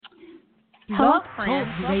Hello, Blog friends.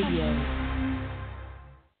 Talk Radio.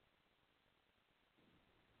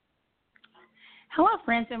 Hello,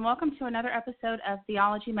 friends, and welcome to another episode of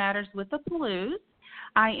Theology Matters with the Pellews.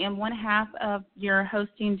 I am one half of your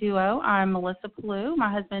hosting duo. I'm Melissa Pellew.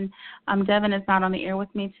 My husband, Devin, is not on the air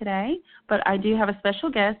with me today, but I do have a special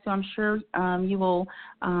guest who I'm sure you will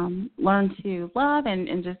learn to love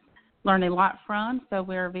and just learn a lot from. So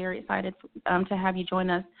we're very excited to have you join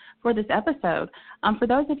us for this episode. For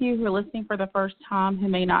those of you who are listening for the first time who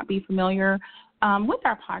may not be familiar with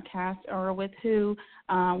our podcast or with who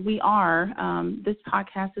we are, this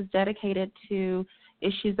podcast is dedicated to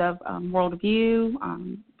issues of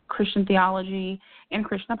worldview, Christian theology, and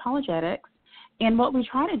Christian apologetics. And what we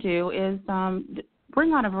try to do is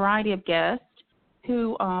bring on a variety of guests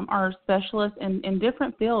who are specialists in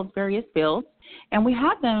different fields, various fields, and we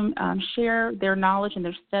have them share their knowledge and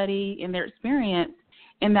their study and their experience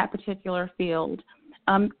in that particular field.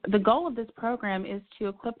 The goal of this program is to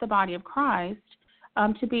equip the body of Christ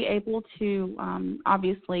to be able to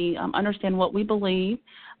obviously understand what we believe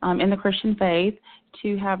in the Christian faith,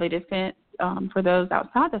 to have a defense for those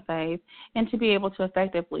outside the faith, and to be able to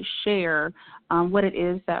effectively share what it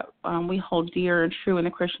is that we hold dear and true in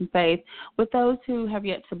the Christian faith with those who have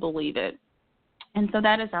yet to believe it. And so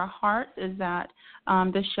that is our heart, is that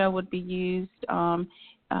this show would be used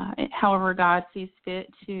however God sees fit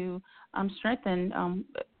to strengthen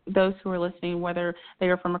those who are listening, whether they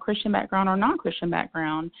are from a Christian background or non-Christian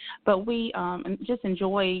background. But we just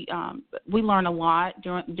enjoy, we learn a lot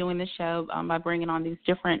doing this show by bringing on these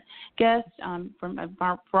different guests from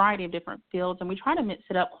a variety of different fields, and we try to mix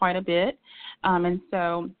it up quite a bit. And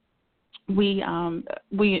so we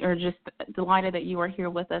are just delighted that you are here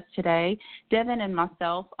with us today. Devin and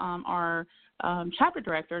myself are chapter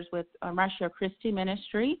directors with Ratio Christi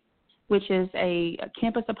Ministry, which is a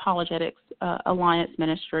campus apologetics alliance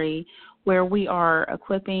ministry where we are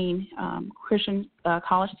equipping Christian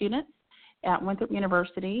college students at Winthrop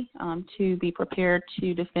University to be prepared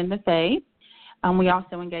to defend the faith. We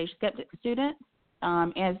also engage skeptic students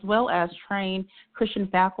as well as train Christian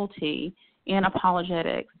faculty in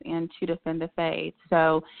apologetics and to defend the faith.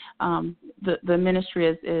 So the ministry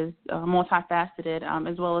is multifaceted,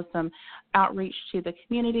 as well as some outreach to the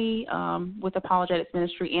community with apologetics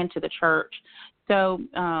ministry and to the church. So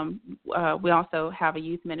we also have a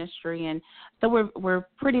youth ministry, and so we're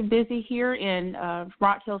pretty busy here in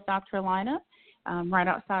Rock Hill, South Carolina, right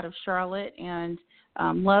outside of Charlotte, and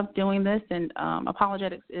love doing this, and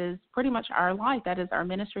apologetics is pretty much our life. That is our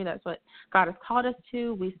ministry. That's what God has called us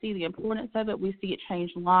to. We see the importance of it. We see it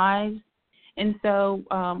change lives. And so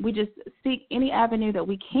we just seek any avenue that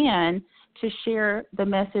we can to share the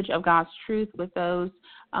message of God's truth with those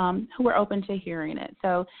who are open to hearing it.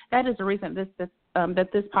 So that is the reason that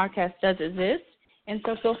this podcast does exist. And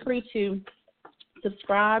so feel free to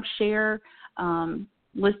subscribe, share,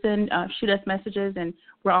 listen, shoot us messages, and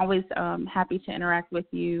we're always happy to interact with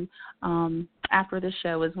you after the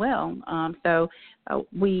show as well. So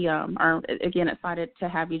we are, again, excited to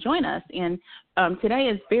have you join us. And today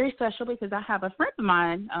is very special because I have a friend of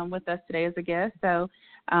mine with us today as a guest. So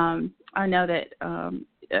I know that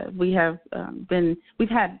we've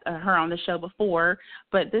had her on the show before,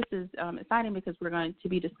 but this is exciting because we're going to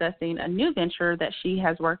be discussing a new venture that she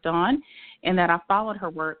has worked on and that I followed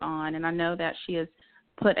her work on. And I know that she has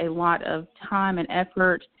put a lot of time and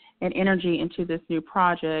effort and energy into this new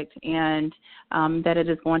project, and that it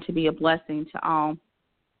is going to be a blessing to all.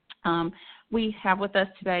 We have with us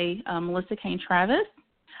today Melissa Cain Travis.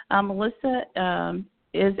 Melissa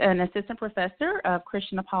is an assistant professor of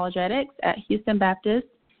Christian apologetics at Houston Baptist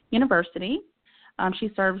University.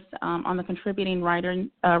 She serves on the contributing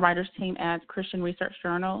writers team at Christian Research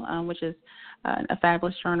Journal, which is a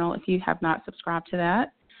fabulous journal if you have not subscribed to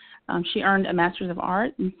that. She earned a Master's of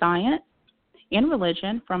Art in Science and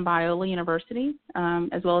Religion from Biola University,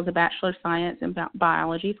 as well as a Bachelor of Science in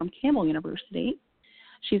Biology from Campbell University.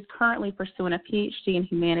 She's currently pursuing a PhD in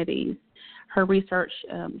humanities. Her research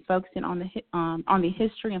is focusing on the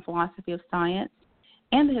history and philosophy of science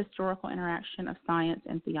and the historical interaction of science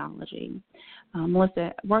and theology.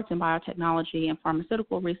 Melissa worked in biotechnology and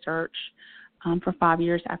pharmaceutical research for 5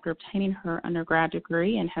 years after obtaining her undergrad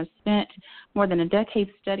degree, and has spent more than a decade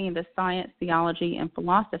studying the science, theology, and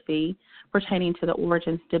philosophy pertaining to the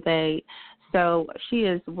origins debate. So she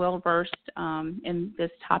is well-versed in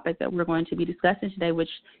this topic that we're going to be discussing today,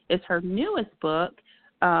 which is her newest book,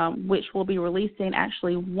 which will be releasing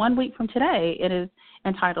actually 1 week from today. It is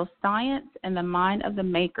entitled Science and the Mind of the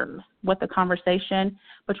Maker, What the Conversation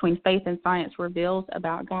Between Faith and Science Reveals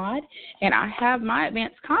About God. And I have my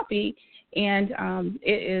advanced copy and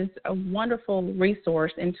it is a wonderful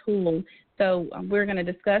resource and tool. So we're going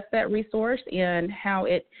to discuss that resource and how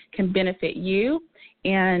it can benefit you,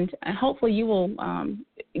 and hopefully you will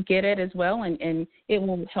get it as well, and it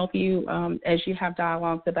will help you as you have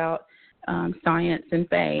dialogues about science and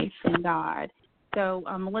faith and God. So,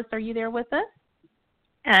 Melissa, are you there with us?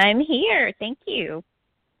 I'm here. Thank you.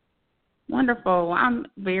 Wonderful. I'm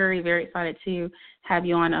very, very excited to have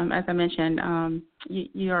you on. As I mentioned,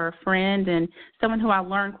 you are a friend and someone who I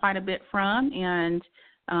learned quite a bit from, and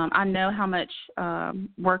I know how much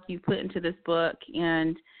work you put into this book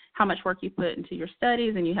and how much work you put into your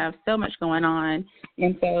studies, and you have so much going on.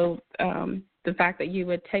 And so the fact that you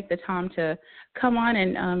would take the time to come on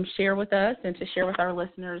and share with us and to share with our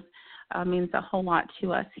listeners means a whole lot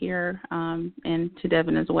to us here and to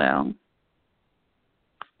Devin as well.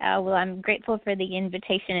 Well, I'm grateful for the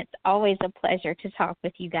invitation. It's always a pleasure to talk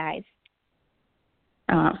with you guys.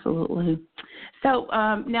 Absolutely. So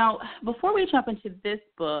now, before we jump into this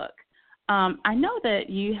book, I know that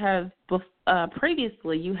you have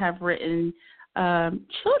previously you have written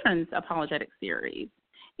children's apologetic series,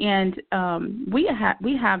 and we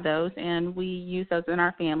have those, and we use those in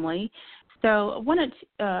our family. So I wanted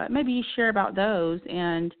to, maybe you share about those,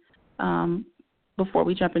 and before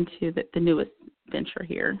we jump into the newest venture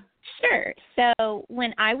here. Sure. So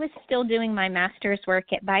when I was still doing my master's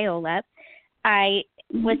work at Biola, I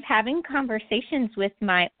was having conversations with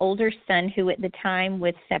my older son, who at the time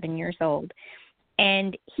was 7 years old,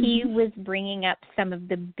 and he was bringing up some of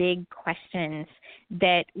the big questions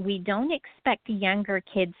that we don't expect younger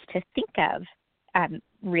kids to think of,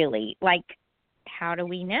 really, like how do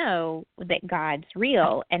we know that God's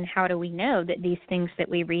real, and how do we know that these things that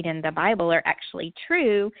we read in the Bible are actually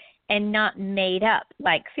true and not made up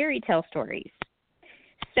like fairy tale stories.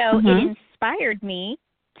 So it inspired me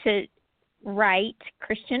to write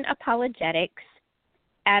Christian apologetics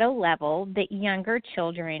at a level that younger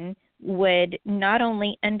children would not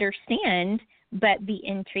only understand but be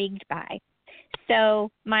intrigued by. So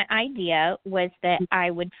my idea was that I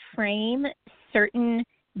would frame certain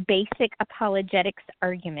basic apologetics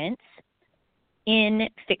arguments in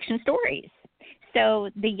fiction stories. So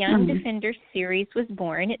the Young Defenders series was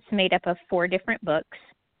born. It's made up of 4 different books.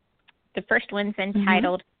 The first one's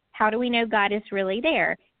entitled, How Do We Know God Is Really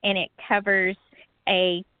There? And it covers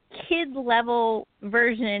a kid-level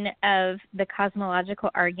version of the cosmological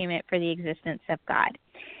argument for the existence of God.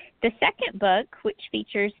 The second book, which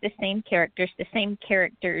features the same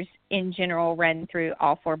characters in general run through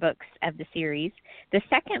all 4 books of the series. The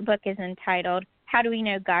second book is entitled, How Do We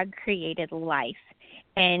Know God Created Life?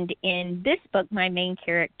 And in this book, my main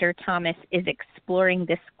character, Thomas, is exploring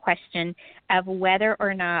this question of whether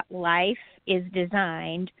or not life is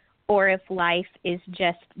designed or if life is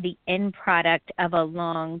just the end product of a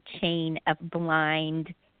long chain of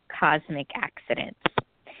blind cosmic accidents.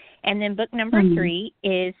 And then book number 3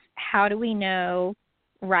 is How Do We Know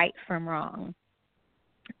Right from Wrong?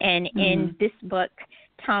 And in this book,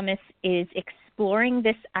 Thomas is exploring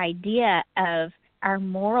this idea of our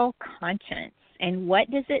moral conscience. And what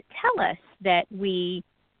does it tell us that we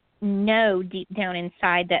know deep down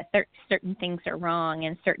inside that certain things are wrong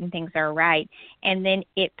and certain things are right? And then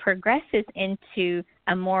it progresses into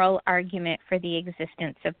a moral argument for the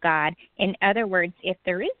existence of God. In other words, if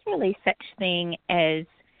there is really such thing as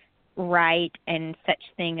right and such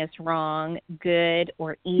thing as wrong, good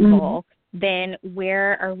or evil, then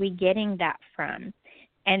where are we getting that from?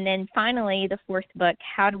 And then finally, the 4th book,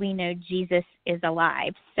 How Do We Know Jesus is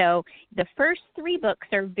Alive? So the first 3 books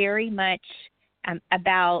are very much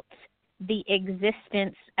about the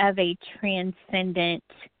existence of a transcendent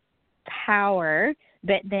power,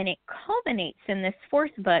 but then it culminates in this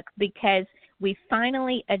 4th book because we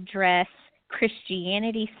finally address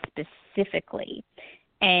Christianity specifically.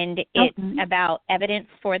 And it's about evidence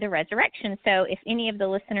for the resurrection. So if any of the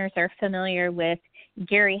listeners are familiar with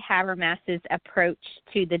Gary Habermas's approach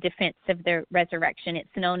to the defense of the resurrection,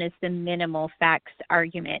 it's known as the minimal facts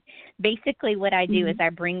argument. Basically what I do is I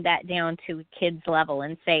bring that down to a kid's level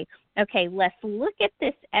and say, okay, let's look at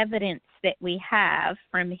this evidence that we have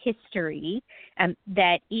from history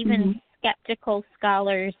that even skeptical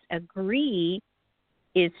scholars agree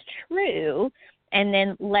is true, and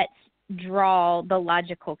then let's draw the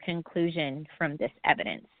logical conclusion from this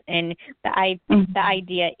evidence. And the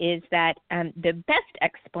idea is that the best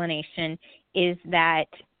explanation is that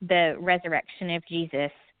the resurrection of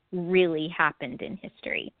Jesus really happened in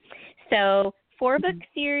history. So 4-book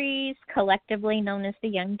series, collectively known as the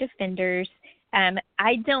Young Defenders.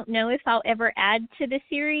 I don't know if I'll ever add to the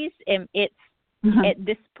series. It's at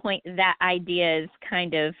this point that idea is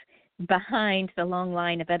kind of behind the long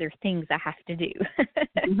line of other things I have to do.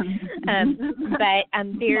 But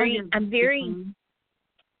I'm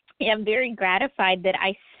very gratified that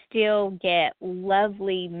I still get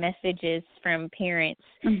lovely messages from parents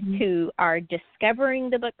who are discovering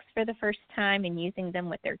the books for the first time and using them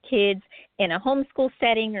with their kids in a homeschool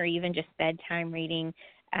setting or even just bedtime reading.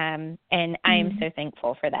 And I am so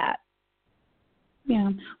thankful for that. Yeah.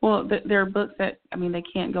 Well, there are books that, they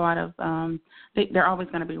can't go out of, they're always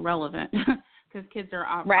going to be relevant because kids are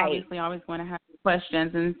obviously always going to have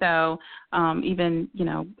questions. And so even,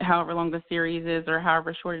 however long the series is or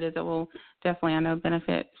however short it is, it will definitely, I know,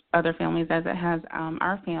 benefit other families as it has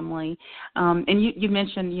our family. And you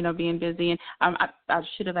mentioned, being busy. And I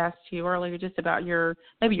should have asked you earlier just about your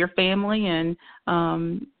family and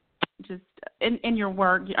just in your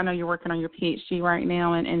work. I know you're working on your PhD right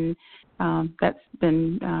now, and that's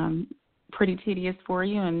been pretty tedious for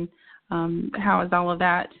you. And how is all of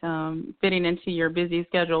that fitting into your busy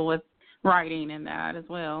schedule with writing and that as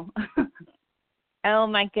well? Oh,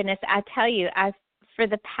 my goodness. I tell you, for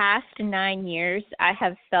the past 9 years, I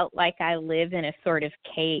have felt like I live in a sort of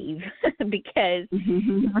cave because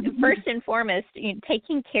first and foremost,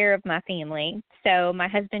 taking care of my family. So my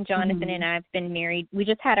husband, Jonathan, and I have been married. We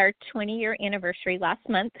just had our 20-year anniversary last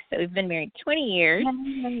month. So we've been married 20 years,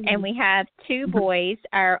 and we have 2 boys.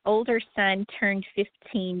 Our older son turned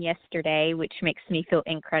 15 yesterday, which makes me feel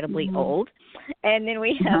incredibly old. And then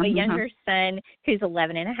we have a younger son who's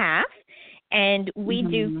 11 and a half. And we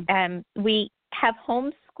we have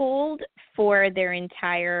homeschooled for their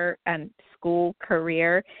entire school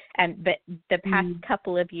career, but the past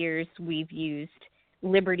couple of years we've used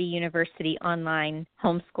Liberty University Online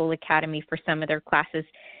Homeschool Academy for some of their classes,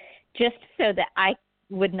 just so that I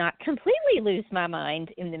would not completely lose my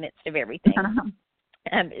mind in the midst of everything.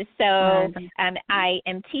 I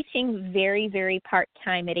am teaching very, very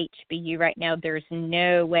part-time at HBU right now. There's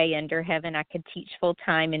no way under heaven I could teach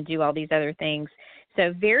full-time and do all these other things.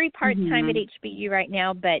 So very part-time at HBU right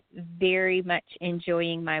now, but very much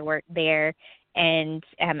enjoying my work there. And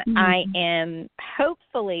I am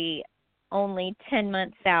hopefully only 10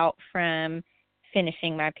 months out from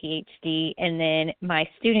finishing my PhD, and then my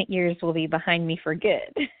student years will be behind me for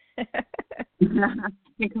good.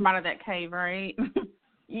 You come out of that cave, right?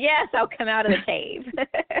 Yes, I'll come out of the cave.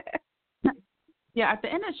 Yeah, at the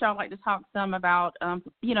end of the show, I'd like to talk some about,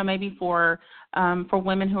 maybe for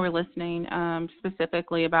women who are listening,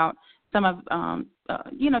 specifically about some of,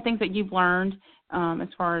 things that you've learned as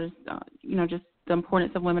far as, just the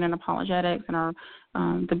importance of women in apologetics and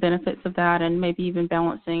the benefits of that, and maybe even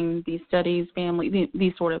balancing these studies, family,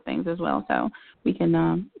 these sort of things as well. So we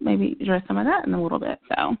can maybe address some of that in a little bit.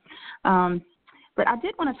 So, but I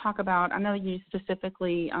did want to talk about, I know you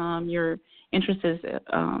specifically, your interest is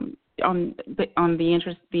on the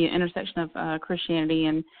intersection of Christianity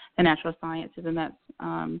and the natural sciences, and that's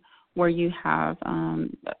where you have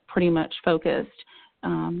pretty much focused.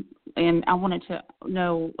 And I wanted to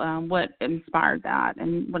know what inspired that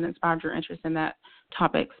and what inspired your interest in that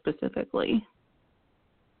topic specifically.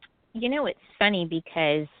 It's funny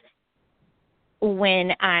because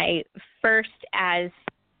when I first, as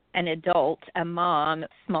an adult, a mom,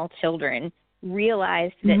 small children,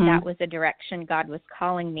 realized that that was a direction God was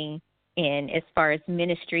calling me in as far as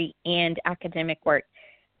ministry and academic work,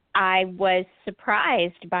 I was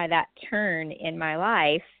surprised by that turn in my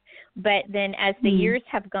life. But then as the years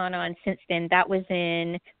have gone on since then, that was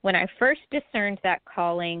when I first discerned that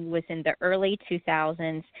calling was in the early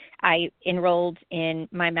 2000s. I enrolled in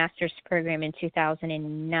my master's program in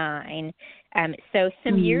 2009. So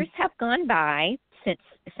some years have gone by since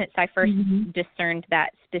I first discerned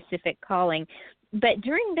that specific calling. But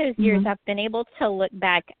during those years, I've been able to look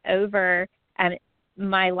back over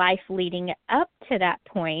my life leading up to that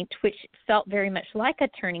point, which felt very much like a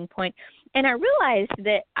turning point. And I realized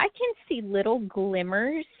that I can see little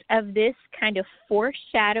glimmers of this kind of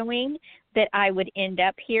foreshadowing that I would end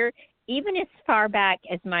up here, even as far back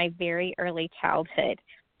as my very early childhood.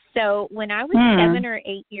 So when I was 7 or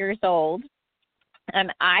 8 years old,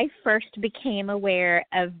 I first became aware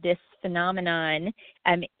of this phenomenon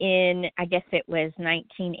in, I guess it was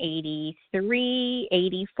 1983,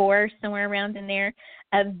 84, somewhere around in there,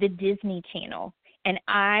 of the Disney Channel. And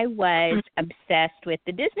I was obsessed with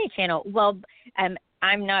the Disney Channel. Well,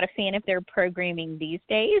 I'm not a fan of their programming these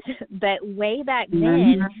days, but way back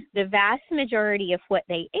then, the vast majority of what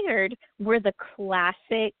they aired were the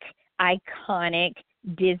classic, iconic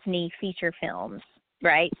Disney feature films.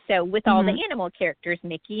 Right. So with all the animal characters,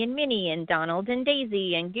 Mickey and Minnie and Donald and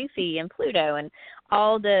Daisy and Goofy and Pluto and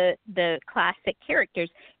all the classic characters.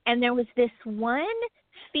 And there was this one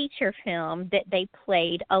feature film that they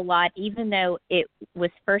played a lot, even though it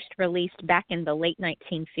was first released back in the late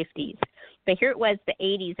 1950s. But here it was, the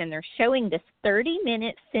 80s, and they're showing this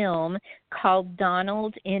 30-minute film called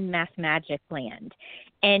Donald in Mathmagic Land.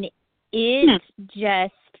 And it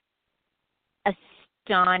just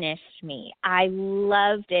astonished me. I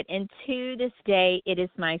loved it, and to this day, it is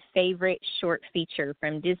my favorite short feature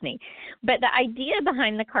from Disney. But the idea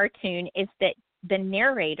behind the cartoon is that the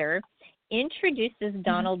narrator introduces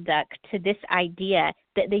Donald Duck to this idea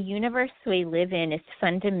that the universe we live in is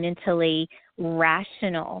fundamentally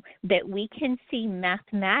rational, that we can see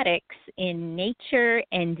mathematics in nature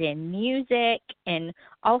and in music and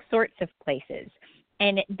all sorts of places.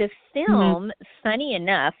 And the film, funny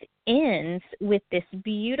enough, ends with this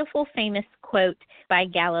beautiful, famous quote by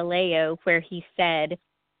Galileo where he said,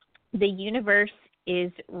 "The universe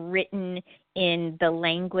is written in the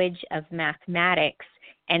language of mathematics,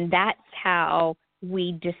 and that's how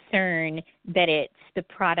we discern that it's the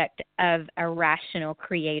product of a rational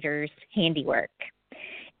creator's handiwork."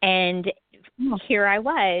 And here I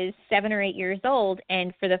was, 7 or 8 years old,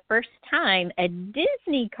 and for the first time, a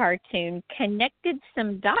Disney cartoon connected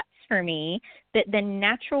some dots for me that the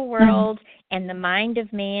natural world and the mind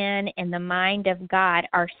of man and the mind of God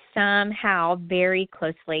are somehow very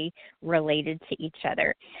closely related to each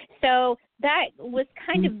other. So that was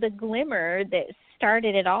kind of the glimmer that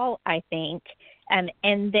started it all, I think.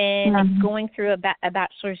 And then going through a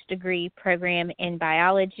bachelor's degree program in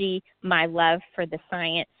biology, my love for the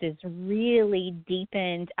sciences really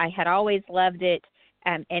deepened. I had always loved it,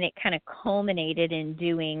 and it kind of culminated in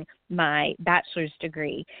doing my bachelor's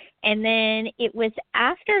degree. And then it was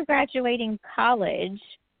after graduating college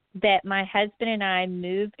that my husband and I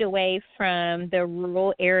moved away from the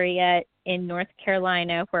rural area in North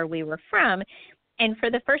Carolina where we were from. And for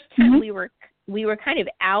the first time, we were kind of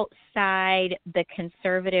outside the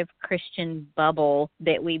conservative Christian bubble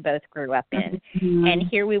that we both grew up in. And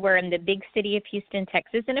here we were in the big city of Houston,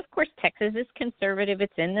 Texas. And, of course, Texas is conservative.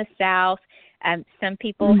 It's in the South. Some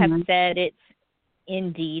people have said it's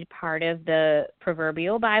indeed part of the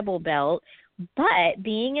proverbial Bible Belt. But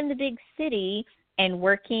being in the big city and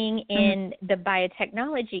working in the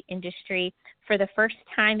biotechnology industry for the first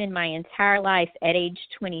time in my entire life at age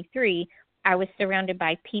 23, I was surrounded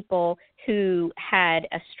by people who had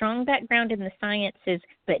a strong background in the sciences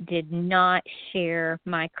but did not share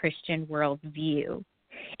my Christian worldview.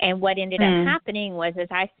 And what ended up happening was, as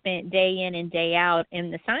I spent day in and day out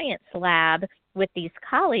in the science lab with these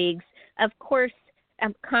colleagues, of course,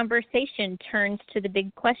 conversation turns to the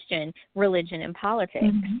big question, religion and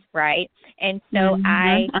politics, right? And so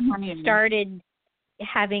I started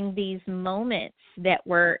having these moments that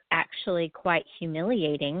were actually quite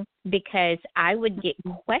humiliating because I would get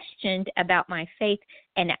questioned about my faith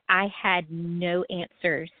and I had no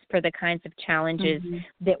answers for the kinds of challenges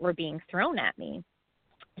that were being thrown at me.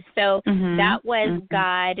 So that was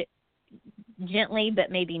God gently, but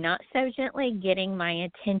maybe not so gently, getting my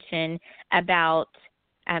attention about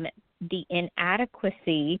the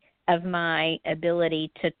inadequacy of my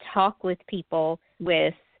ability to talk with people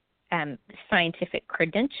with scientific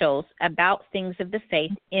credentials about things of the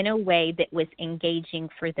faith in a way that was engaging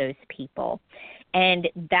for those people. And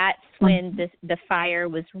that's when the fire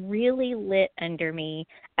was really lit under me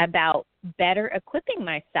about better equipping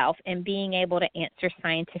myself and being able to answer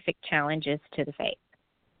scientific challenges to the faith.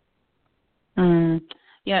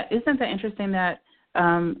 Yeah, isn't that interesting that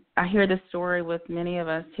I hear this story with many of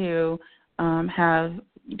us who have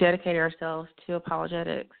dedicated ourselves to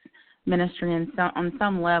apologetics ministry on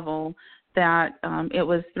some level, that it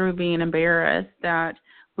was through being embarrassed that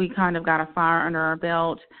we kind of got a fire under our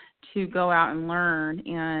belt to go out and learn,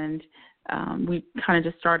 and we kind of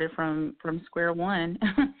just started from square one.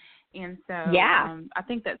 And so I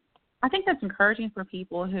think that's encouraging for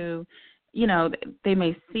people who, you know, they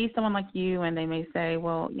may see someone like you and they may say,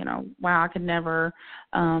 well, you know, wow, I could never,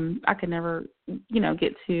 you know,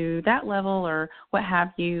 get to that level or what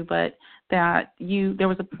have you, but that there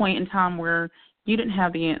was a point in time where you didn't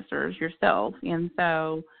have the answers yourself. And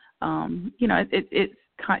so, you know,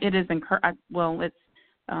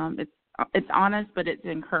 it's honest, but it's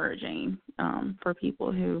encouraging for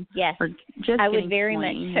people who are just I would very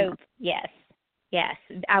much hope, Yes,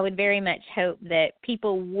 I would very much hope that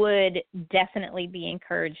people would definitely be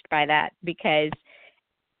encouraged by that, because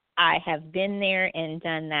I have been there and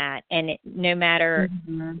done that. And no matter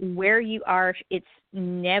where you are, it's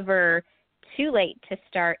never too late to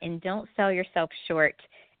start, and don't sell yourself short.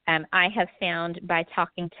 I have found by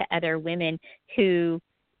talking to other women who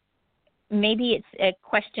maybe it's a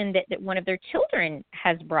question that one of their children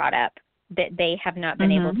has brought up, that they have not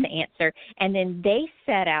been able to answer. And then they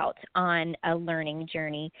set out on a learning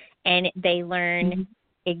journey, and they learn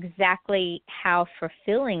exactly how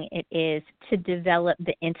fulfilling it is to develop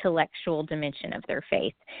the intellectual dimension of their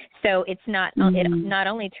faith. So it's not it not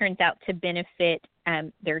only turns out to benefit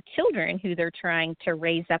their children who they're trying to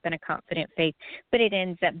raise up in a confident faith, but it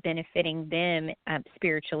ends up benefiting them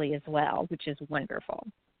spiritually as well, which is wonderful.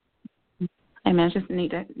 Amen. It's just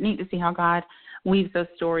neat to see how God weaves those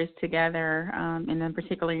stories together, and then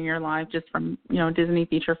particularly in your life, just from Disney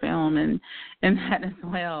feature film and that as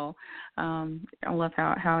well. I love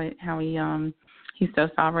how he's so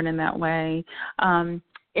sovereign in that way.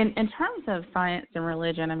 In terms of science and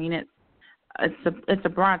religion, I mean it's a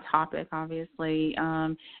broad topic, obviously,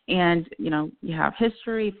 and you have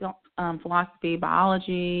history, philosophy,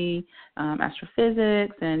 biology,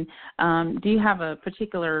 astrophysics, and do you have a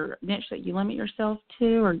particular niche that you limit yourself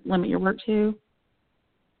to or limit your work to?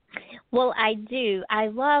 Well, I do. I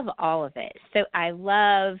love all of it. So I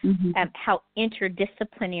love how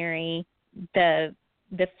interdisciplinary the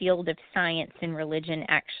field of science and religion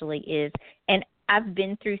actually is. And I've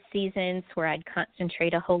been through seasons where I'd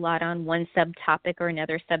concentrate a whole lot on one subtopic or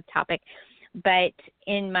another subtopic. But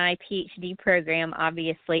in my PhD program,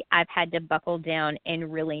 obviously, I've had to buckle down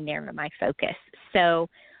and really narrow my focus. So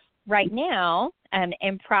right now, and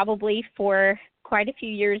probably for quite a few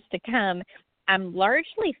years to come, I'm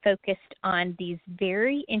largely focused on these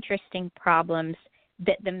very interesting problems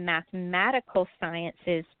that the mathematical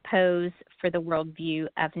sciences pose for the worldview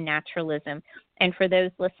of naturalism. And for those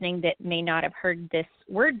listening that may not have heard this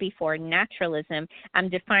word before, naturalism, I'm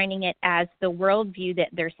defining it as the worldview that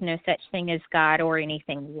there's no such thing as God or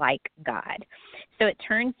anything like God. So it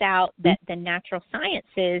turns out that the natural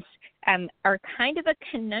sciences are kind of a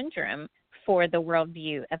conundrum for the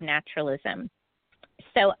worldview of naturalism.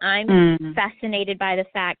 So I'm fascinated by the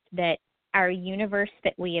fact that our universe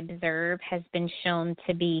that we observe has been shown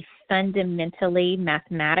to be fundamentally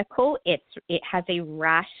mathematical. It has a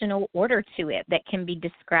rational order to it that can be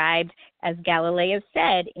described, as Galileo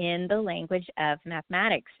said, in the language of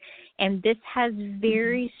mathematics. And this has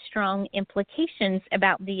very strong implications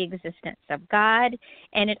about the existence of God,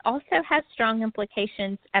 and it also has strong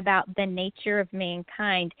implications about the nature of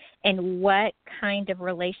mankind and what kind of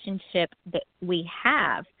relationship that we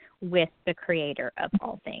have with the creator of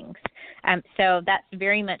all things. So that's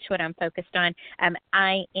very much what I'm focused on.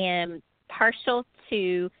 I am partial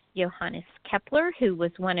to Johannes Kepler, who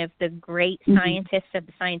was one of the great scientists of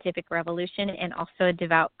the scientific revolution and also a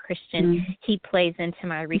devout Christian. He plays into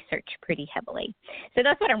my research pretty heavily. So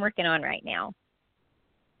that's what I'm working on right now.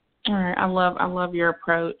 All right. I love your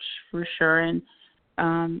approach for sure. And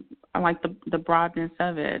I like the broadness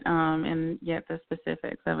of it, and yet the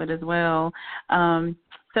specifics of it as well.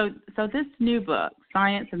 So this new book,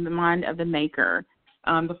 Science in the Mind of the Maker,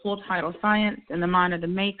 the full title, Science in the Mind of the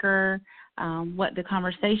Maker, what the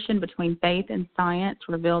conversation between faith and science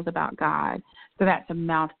reveals about God. So that's a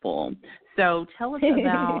mouthful. So tell us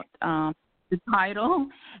about the title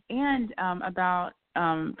and about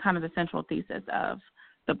kind of the central thesis of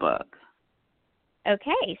the book.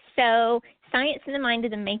 Okay, so Science in the Mind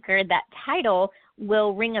of the Maker, that title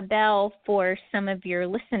will ring a bell for some of your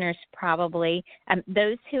listeners probably,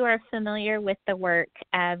 those who are familiar with the work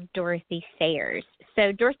of Dorothy Sayers.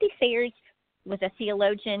 So Dorothy Sayers was a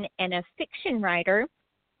theologian and a fiction writer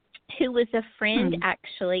who was a friend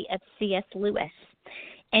actually of C.S. Lewis.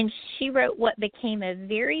 And she wrote what became a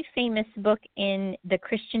very famous book in the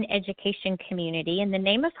Christian education community, and the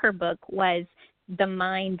name of her book was The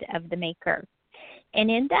Mind of the Maker. And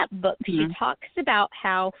in that book, she talks about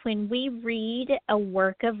how when we read a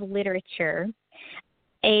work of literature,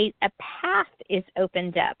 a path is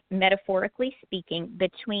opened up, metaphorically speaking,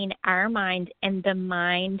 between our mind and the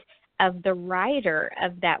mind of the writer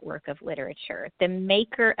of that work of literature, the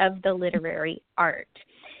maker of the literary art.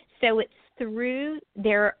 So it's through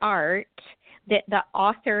their art that the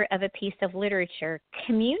author of a piece of literature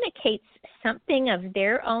communicates something of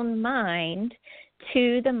their own mind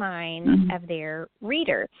to the mind of their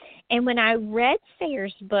reader. And when I read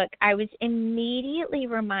Sayers' book, I was immediately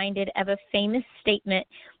reminded of a famous statement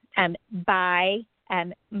by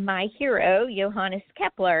my hero, Johannes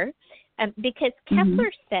Kepler, because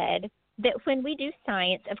Kepler said that when we do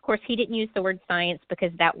science, of course, he didn't use the word science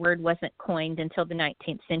because that word wasn't coined until the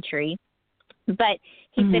 19th century. But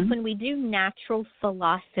he said when we do natural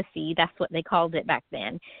philosophy, that's what they called it back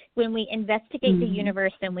then, when we investigate the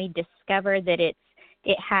universe and we discover that it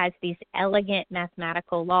has these elegant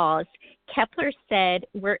mathematical laws, Kepler said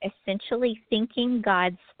we're essentially thinking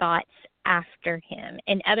God's thoughts after him.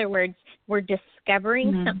 In other words, We're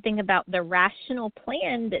discovering something about the rational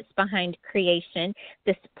plan that's behind creation,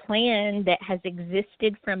 this plan that has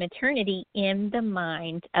existed from eternity in the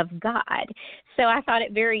mind of God. So I thought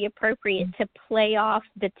it very appropriate to play off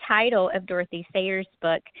the title of Dorothy Sayers'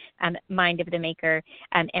 book, Mind of the Maker,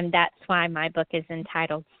 and that's why my book is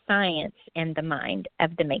entitled Science and the Mind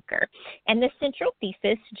of the Maker. And the central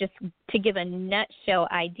thesis, just to give a nutshell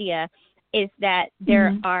idea, is that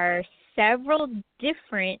there are several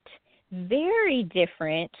different, very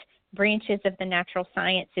different branches of the natural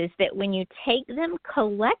sciences that when you take them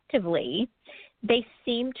collectively, they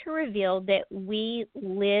seem to reveal that we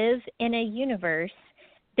live in a universe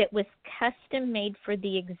that was custom made for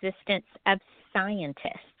the existence of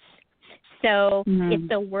scientists. So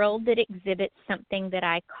it's a world that exhibits something that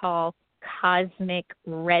I call cosmic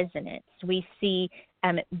resonance. We see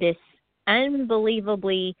this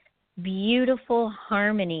unbelievably beautiful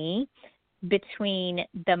harmony between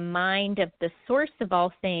the mind of the source of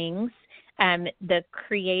all things, the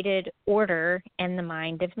created order, and the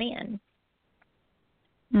mind of man.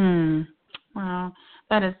 Wow,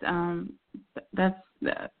 that is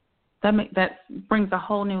that brings a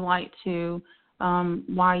whole new light to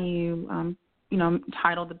why you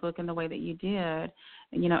titled the book in the way that you did.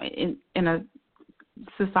 In a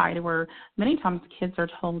society where many times kids are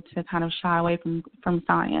told to kind of shy away from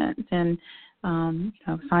science, and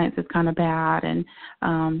science is kind of bad, and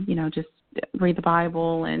just read the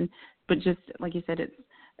Bible, but just like you said, it's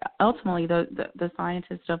ultimately the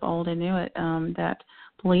scientists of old and knew it, that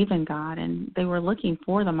believe in God, and they were looking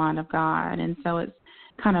for the mind of God, and so it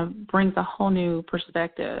kind of brings a whole new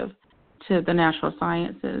perspective to the natural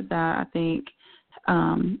sciences that I think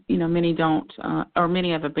many don't or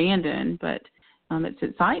many have abandoned, but it's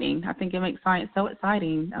exciting. I think it makes science so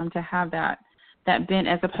exciting to have that bent,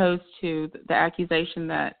 as opposed to the accusation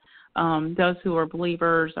that those who are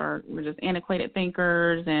believers we're just antiquated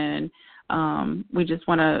thinkers, and we just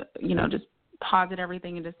want to just posit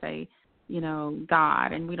everything and just say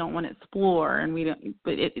God, and we don't want to explore, and we don't.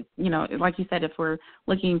 But it like you said, if we're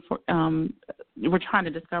looking for we're trying to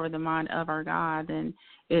discover the mind of our God, then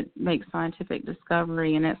it makes scientific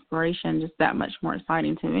discovery and exploration just that much more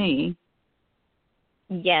exciting to me.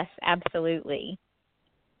 Yes, absolutely.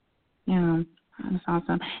 Yeah, that's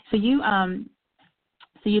awesome. So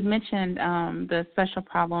you'd mentioned the special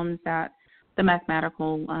problems that the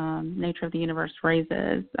mathematical nature of the universe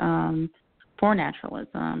raises for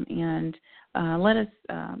naturalism, and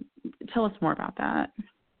tell us more about that.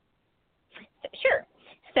 Sure.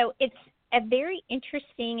 So it's a very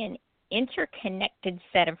interesting and interconnected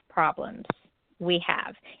set of problems we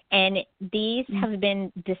have, and these have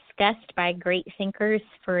been discussed by great thinkers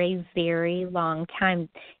for a very long time.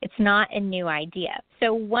 It's not a new idea.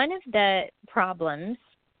 So one of the problems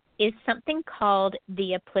is something called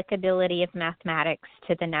the applicability of mathematics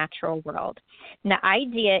to the natural world. And the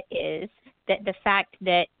idea is that the fact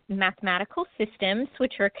that mathematical systems,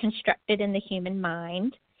 which are constructed in the human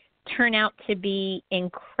mind, turn out to be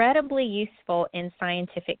incredibly useful in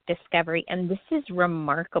scientific discovery, and this is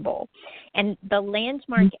remarkable. And the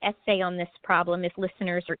landmark essay on this problem, if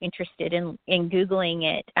listeners are interested in Googling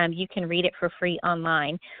it, you can read it for free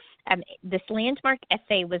online. This landmark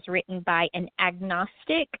essay was written by an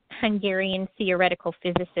agnostic Hungarian theoretical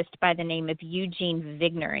physicist by the name of Eugene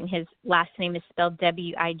Wigner, and his last name is spelled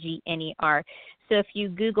Wigner. So if you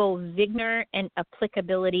Google Wigner and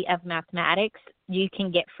applicability of mathematics, you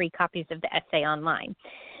can get free copies of the essay online.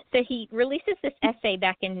 So he releases this essay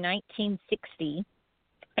back in 1960,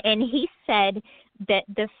 and he said that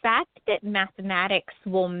the fact that mathematics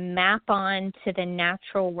will map on to the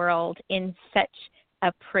natural world in such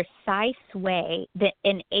a precise way that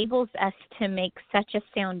enables us to make such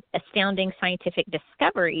astounding scientific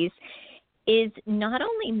discoveries is not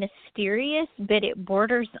only mysterious, but it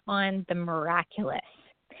borders on the miraculous.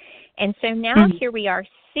 And so now here we are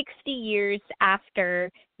 60 years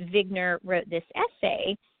after Wigner wrote this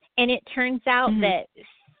essay, and it turns out that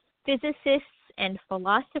physicists and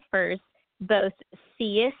philosophers, both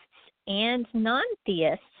theists and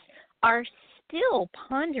non-theists, are still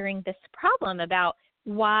pondering this problem about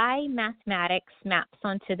why mathematics maps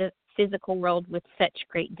onto the physical world with such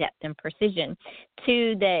great depth and precision.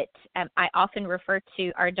 Two that I often refer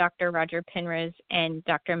to are Dr. Roger Penrose and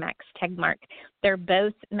Dr. Max Tegmark. They're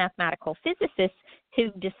both mathematical physicists who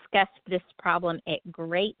discussed this problem at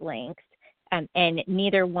great length, and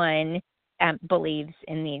neither one believes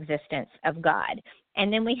in the existence of God.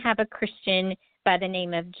 And then we have a Christian by the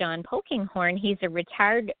name of John Polkinghorne. He's a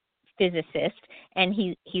retired physicist, and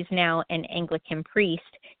he's now an Anglican priest,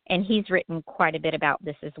 and he's written quite a bit about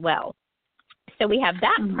this as well. So we have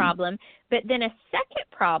that problem. But then a second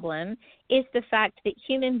problem is the fact that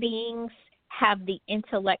human beings have the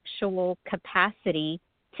intellectual capacity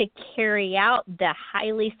to carry out the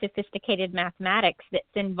highly sophisticated mathematics that's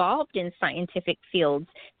involved in scientific fields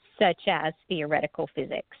such as theoretical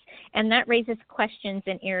physics. And that raises questions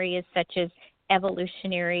in areas such as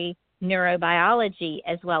evolutionary neurobiology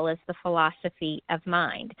as well as the philosophy of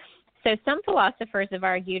mind. So some philosophers have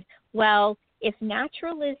argued, well, if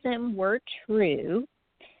naturalism were true,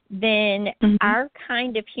 then our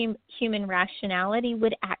kind of human rationality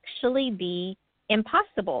would actually be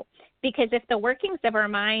impossible. Because if the workings of our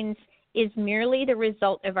minds is merely the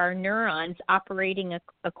result of our neurons operating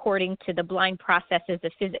according to the blind processes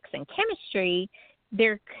of physics and chemistry,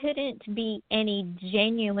 there couldn't be any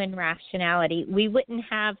genuine rationality. We wouldn't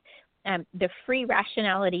have the free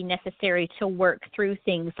rationality necessary to work through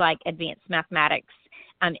things like advanced mathematics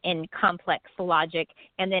and complex logic,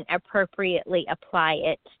 and then appropriately apply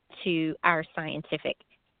it to our scientific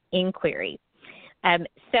inquiry.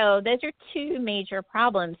 So those are two major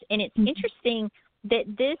problems, and it's interesting that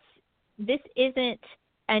this isn't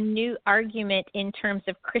a new argument in terms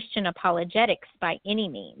of Christian apologetics by any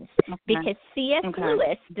means, because C.S.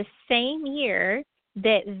 Lewis, the same year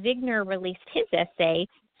that Wigner released his essay,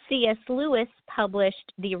 C.S. Lewis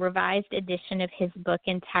published the revised edition of his book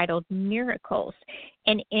entitled Miracles.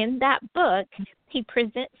 And in that book, he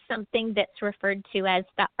presents something that's referred to as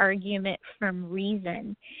the argument from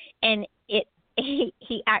reason. And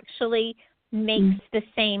he actually makes the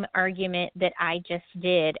same argument that I just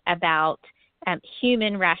did about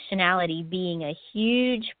human rationality being a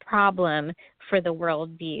huge problem for the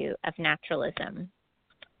worldview of naturalism.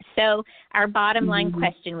 So our bottom line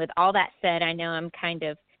question, with all that said, I know I'm kind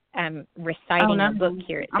of reciting a book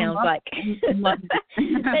here, it sounds like. But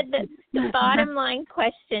the bottom line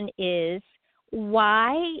question is,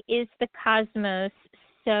 why is the cosmos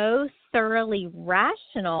so thoroughly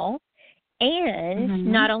rational?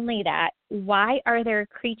 And not only that, why are there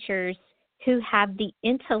creatures who have the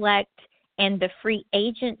intellect and the free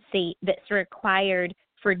agency that's required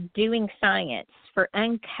for doing science, for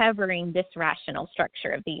uncovering this rational structure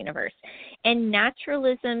of the universe? And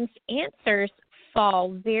naturalism's answers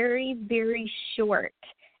fall very, very short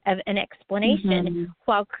of an explanation,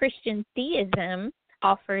 while Christian theism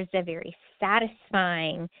offers a very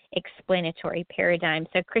satisfying explanatory paradigm.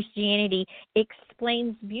 So Christianity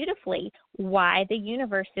explains beautifully why the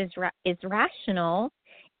universe is rational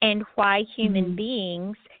and why human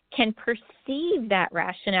beings can perceive that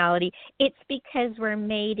rationality. It's because we're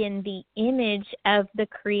made in the image of the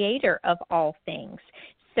creator of all things.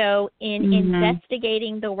 So in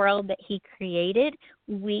investigating the world that he created,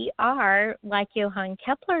 we are, like Johann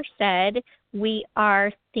Kepler said, we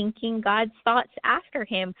are thinking God's thoughts after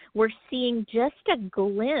him. We're seeing just a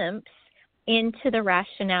glimpse into the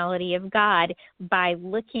rationality of God by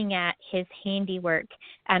looking at his handiwork.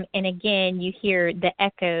 And again, you hear the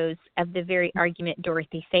echoes of the very argument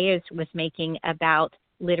Dorothy Sayers was making about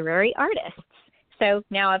literary artists. So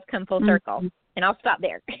now I've come full circle, and I'll stop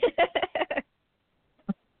there.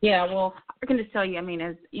 Yeah, well, I can just tell you, I mean,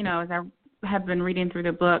 as you know, as I have been reading through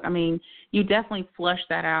the book, I mean, you definitely flush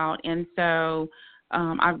that out, and so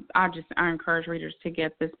I encourage readers to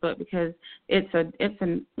get this book because it's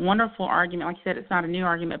a wonderful argument. Like you said, it's not a new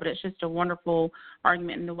argument, but it's just a wonderful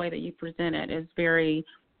argument, and the way that you present it is very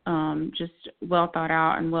just well thought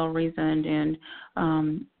out and well reasoned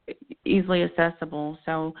and easily accessible.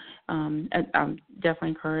 So I definitely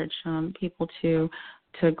encourage people to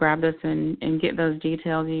grab this and get those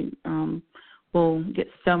details. You will get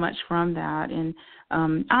so much from that. And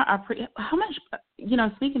how much,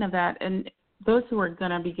 speaking of that, and those who are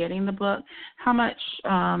going to be getting the book, how much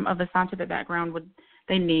of a scientific background would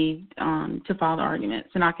they need to follow the arguments?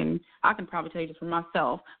 And I can probably tell you this for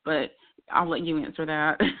myself, but I'll let you answer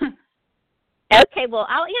that. Okay, well,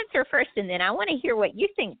 I'll answer first, and then I want to hear what you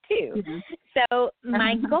think, too. So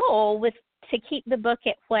my goal was to keep the book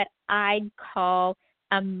at what I'd call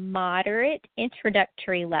a moderate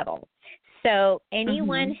introductory level. So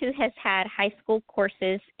anyone who has had high school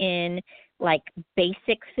courses in like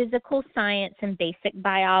basic physical science and basic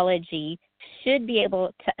biology should be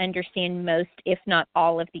able to understand most, if not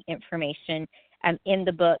all, of the information in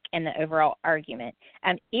the book and the overall argument.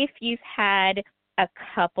 If you've had a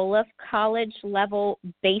couple of college-level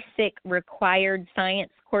basic required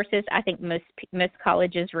science courses, I think most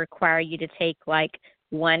colleges require you to take like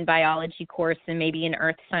one biology course and maybe an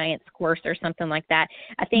earth science course or something like that.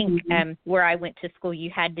 I think where I went to school, you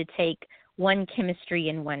had to take one chemistry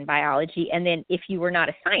and one biology. And then if you were not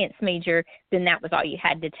a science major, then that was all you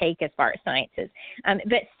had to take as far as sciences.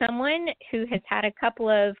 But someone who has had a couple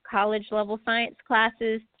of college-level science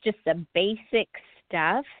classes, just the basic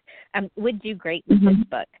stuff, would do great with this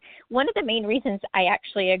book. One of the main reasons I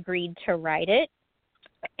actually agreed to write it,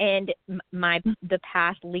 and the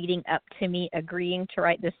path leading up to me agreeing to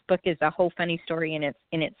write this book is a whole funny story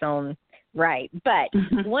in its own right. But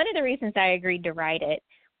one of the reasons I agreed to write it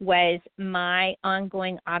was my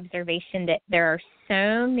ongoing observation that there are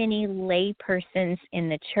so many lay persons in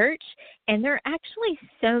the church, and there are actually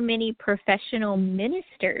so many professional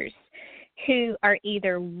ministers who are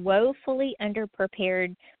either woefully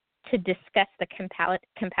underprepared to discuss the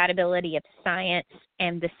compatibility of science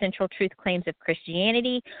and the central truth claims of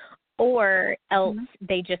Christianity, or else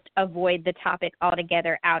they just avoid the topic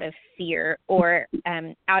altogether out of fear or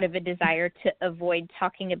out of a desire to avoid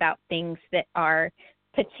talking about things that are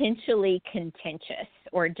potentially contentious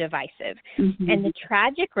or divisive. And the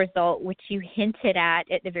tragic result, which you hinted at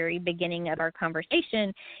the very beginning of our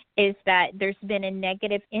conversation, is that there's been a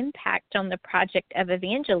negative impact on the project of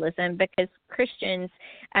evangelism because Christians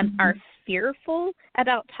are fearful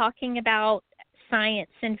about talking about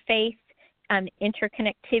science and faith,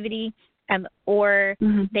 interconnectivity, or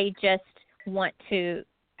they just want to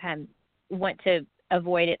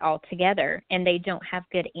avoid it altogether, and they don't have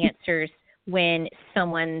good answers when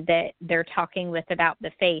someone that they're talking with about the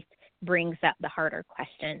faith brings up the harder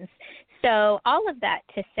questions. So all of that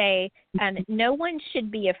to say, no one should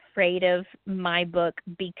be afraid of my book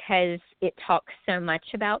because it talks so much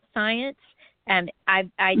about science.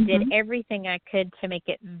 I did everything I could to make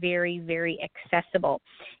it very, very accessible.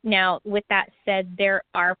 Now, with that said, there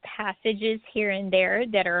are passages here and there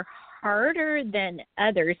that are harder than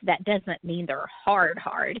others. That doesn't mean they're hard.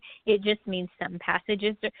 It just means some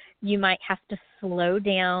passages you might have to slow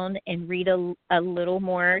down and read a little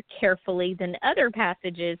more carefully than other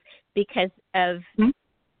passages because of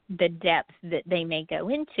the depth that they may go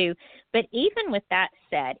into. But even with that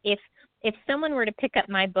said, if someone were to pick up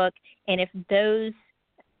my book and if those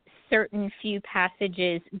certain few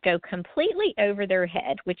passages go completely over their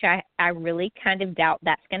head, which I really kind of doubt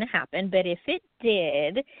that's going to happen, but if it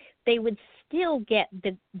did, they would still get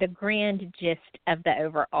the grand gist of the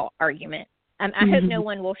overall argument. I hope no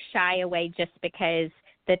one will shy away just because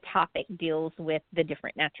the topic deals with the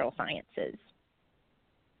different natural sciences.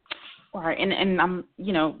 Right, and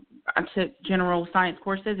I took general science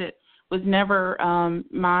courses. It was never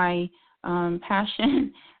my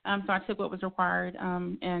passion, so I took what was required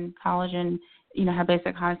in college and had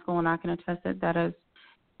basic high school, and I can attest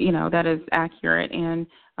that is accurate. And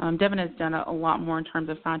Devin has done a lot more in terms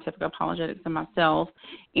of scientific apologetics than myself,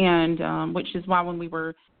 and which is why when we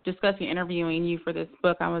were discussing interviewing you for this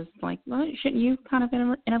book, I was like, well, shouldn't you kind of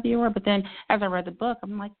interview her? But then as I read the book,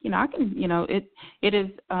 I'm like, I can, it is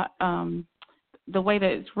the way that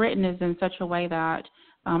it's written is in such a way that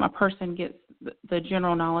a person gets the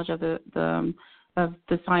general knowledge of the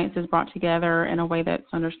sciences brought together in a way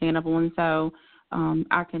that's understandable. And so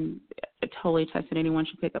I can totally attest that anyone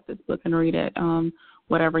should pick up this book and read it,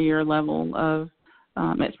 whatever your level of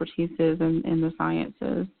expertise is in the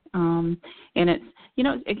sciences. And it's,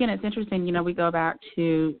 again, it's interesting, we go back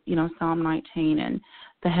to, Psalm 19, and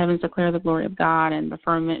the heavens declare the glory of God, and the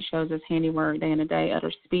firmament shows his handiwork. Day and a day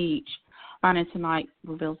utter speech. Fine and tonight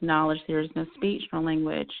reveals knowledge. There is no speech nor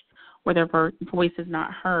language where their voice is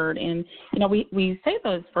not heard. And, we say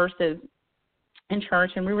those verses in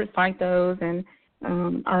church, and we recite those, and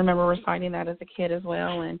I remember reciting that as a kid as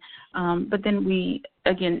well. And but then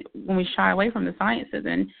when we shy away from the sciences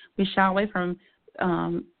and we shy away from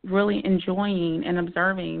really enjoying and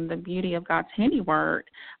observing the beauty of God's handiwork,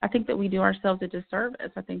 I think that we do ourselves a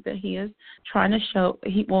disservice. I think that he is trying to show,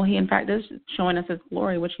 he in fact is showing us his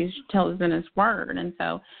glory, which he tells us in his word. And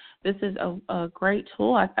so this is a great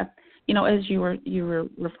tool. As you were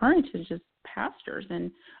referring to just pastors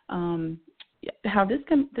and how this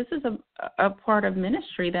is a part of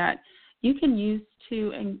ministry that you can use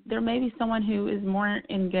to, and there may be someone who is more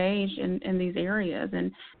engaged in these areas,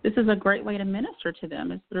 and this is a great way to minister to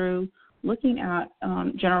them is through looking at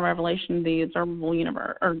general revelation, the observable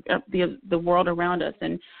universe, or the world around us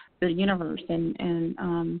and the universe,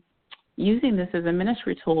 and using this as a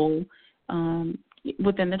ministry tool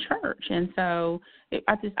within the church. And so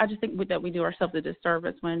I just think that we do ourselves a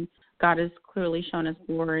disservice when God has clearly shown his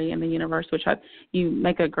glory in the universe, which you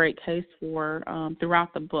make a great case for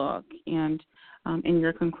throughout the book and in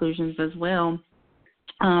your conclusions as well.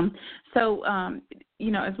 So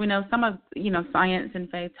as we know, some of, science and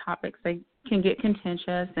faith topics, they can get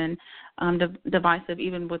contentious and divisive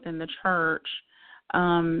even within the church.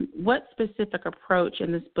 what specific approach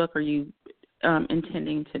in this book are you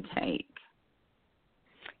intending to take?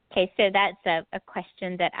 Okay, so that's a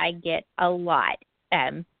question that I get a lot.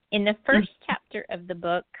 In the first chapter of the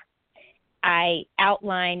book, I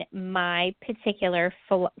outline my particular,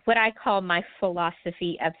 what I call my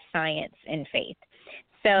philosophy of science and faith.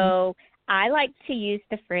 So I like to use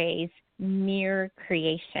the phrase mere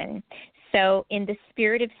creation. So in the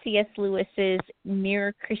spirit of C.S. Lewis's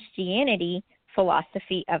Mere Christianity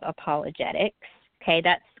philosophy of apologetics, okay,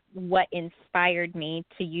 that's what inspired me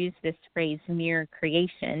to use this phrase mere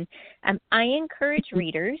creation. I encourage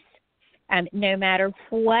readers, no matter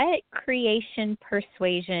what creation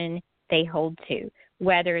persuasion they hold to,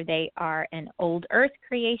 whether they are an old earth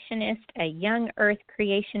creationist, a young earth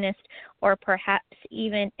creationist, or perhaps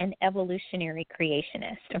even an evolutionary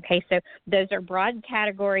creationist. Okay, so those are broad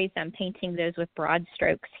categories. I'm painting those with broad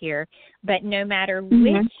strokes here. But no matter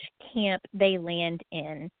which camp they land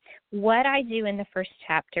in, what I do in the first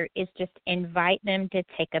chapter is just invite them to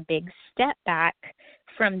take a big step back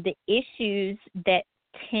from the issues that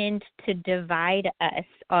tend to divide us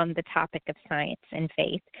on the topic of science and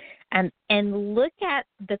faith, and look at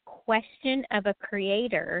the question of a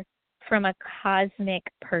creator from a cosmic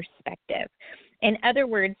perspective. In other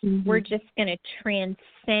words, we're just going to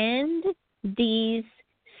transcend these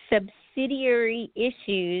subsidiary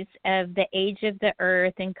issues of the age of the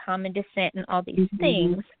earth and common descent and all these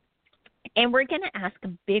things, and we're going to ask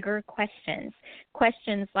bigger questions.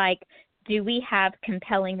 Questions like, do we have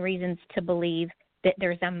compelling reasons to believe that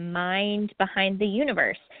there's a mind behind the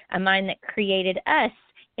universe, a mind that created us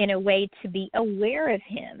in a way to be aware of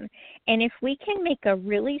him? And if we can make a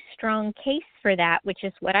really strong case for that, which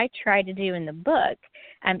is what I try to do in the book,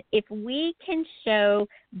 if we can show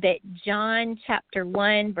that John chapter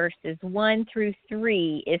 1, verses 1 through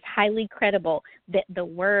 3 is highly credible, that the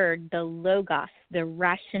word, the logos, the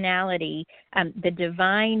rationality, the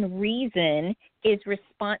divine reason is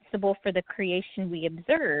responsible for the creation we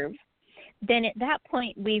observe, then at that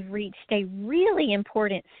point we've reached a really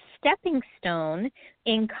important stepping stone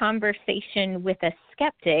in conversation with a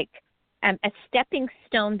skeptic, a stepping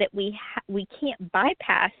stone that we can't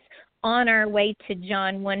bypass on our way to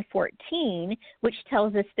John 1:14, which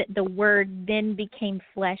tells us that the Word then became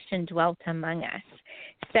flesh and dwelt among us.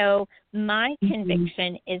 So my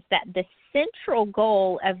conviction is that the central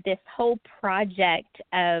goal of this whole project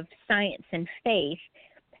of science and faith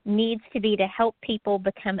needs to be to help people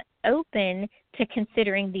become open to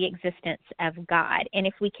considering the existence of God. And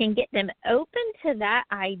if we can get them open to that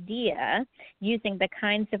idea using the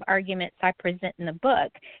kinds of arguments I present in the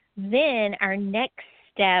book, then our next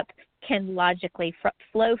step can logically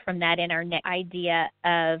flow from that in our next idea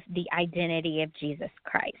of the identity of Jesus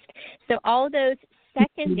Christ. So all those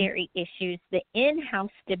secondary issues, the in-house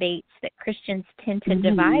debates that Christians tend to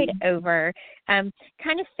divide over,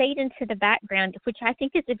 kind of fade into the background, which I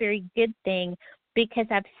think is a very good thing, because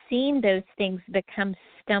I've seen those things become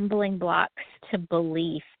stumbling blocks to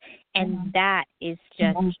belief, and that is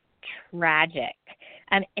just tragic.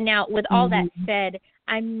 Now, with all that said,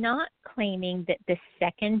 I'm not claiming that the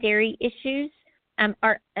secondary issues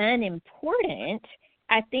are unimportant.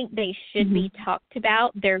 I think they should be talked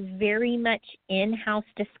about. They're very much in-house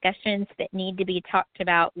discussions that need to be talked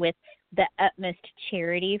about with the utmost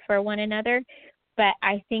charity for one another. But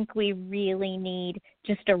I think we really need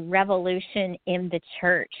just a revolution in the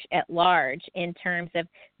church at large in terms of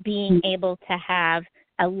being able to have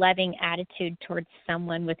a loving attitude towards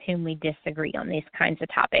someone with whom we disagree on these kinds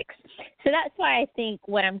of topics. So that's why I think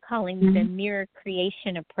what I'm calling the mere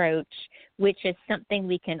creation approach, which is something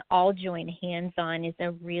we can all join hands on, is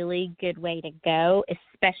a really good way to go,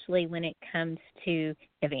 especially when it comes to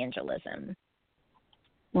evangelism.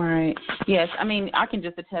 Right. Yes. I mean, I can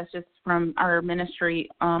just attest just from our ministry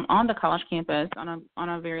on the college campus, on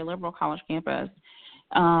a very liberal college campus,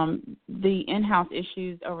 the in-house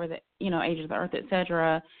issues over the age of the earth, et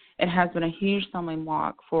cetera. It has been a huge stumbling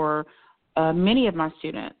block for many of my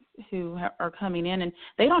students who are coming in, and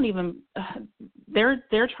they don't even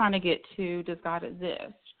they're trying to get to, does God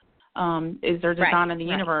exist? Is there design in the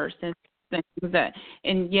universe? And things like that,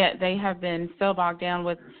 and yet they have been so bogged down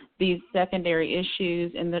with these secondary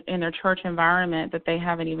issues in their church environment that they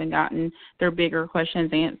haven't even gotten their bigger questions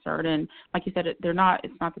answered. And like you said, it's not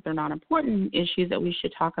that they're not important issues that we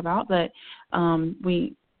should talk about, but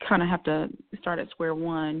we kind of have to start at square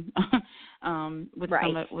one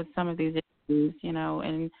with some of these issues,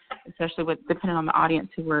 and especially depending on the audience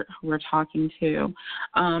who we're talking to.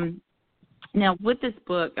 Now, with this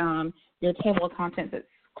book, your table of contents, it's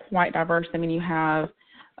quite diverse. I mean, you have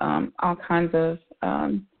all kinds of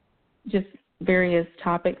just various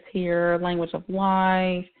topics here: language of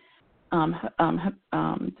life,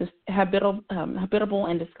 just habitable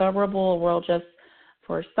and discoverable, a world just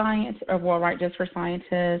for science, or world right just for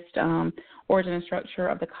scientists, origin and structure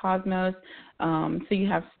of the cosmos. So you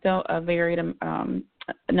have still a varied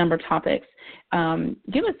number of topics.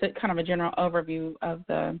 Give us a kind of a general overview of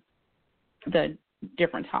the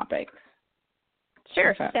different topics.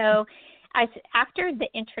 Sure. So after the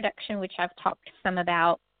introduction, which I've talked some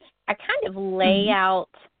about, I kind of lay out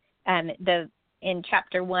in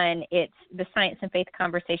chapter 1, it's the science and faith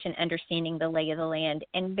conversation, understanding the lay of the land.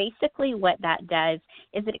 And basically what that does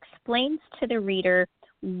is it explains to the reader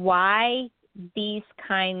why these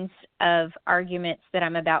kinds of arguments that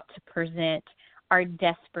I'm about to present are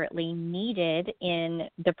desperately needed in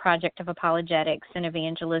the project of apologetics and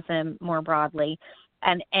evangelism more broadly.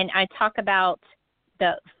 And I talk about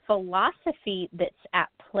the philosophy that's at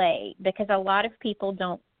play, because a lot of people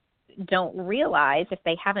don't realize, if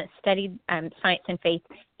they haven't studied science and faith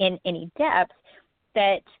in any depth,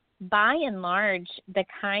 that by and large the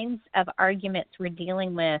kinds of arguments we're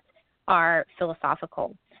dealing with are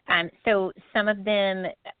philosophical. So some of them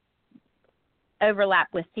overlap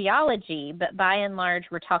with theology, but by and large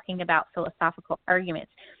we're talking about philosophical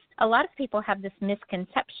arguments. A lot of people have this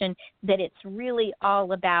misconception that it's really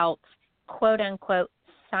all about quote-unquote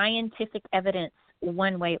scientific evidence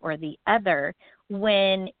one way or the other,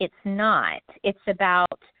 when it's not. It's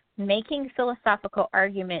about making philosophical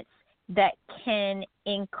arguments that can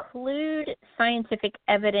include scientific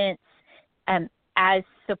evidence as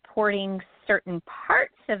supporting certain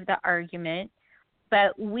parts of the argument,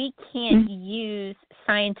 but we can't use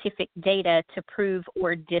scientific data to prove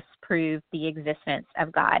or disprove the existence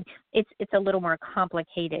of God. It's a little more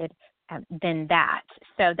complicated than that.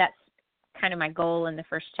 So that's kind of my goal in the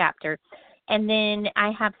first chapter. And then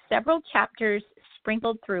I have several chapters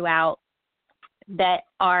sprinkled throughout that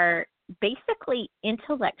are basically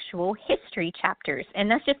intellectual history chapters. And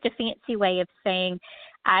that's just a fancy way of saying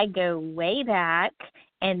I go way back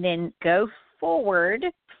and then go forward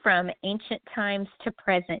from ancient times to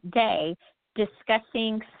present day,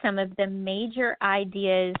 discussing some of the major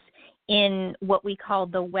ideas in what we call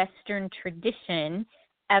the Western tradition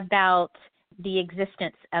about the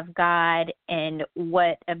existence of God and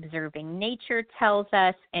what observing nature tells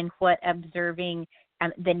us and what observing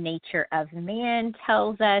the nature of man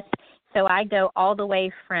tells us. So I go all the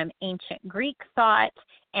way from ancient Greek thought,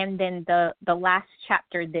 and then the last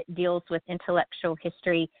chapter that deals with intellectual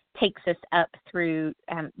history takes us up through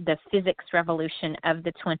the physics revolution of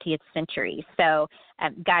the 20th century. So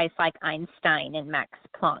guys like Einstein and Max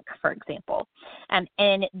Planck, for example.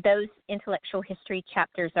 And those intellectual history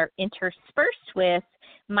chapters are interspersed with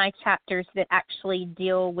my chapters that actually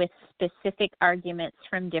deal with specific arguments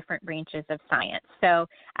from different branches of science. So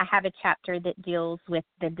I have a chapter that deals with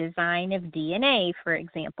the design of DNA, for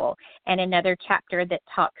example, and another chapter that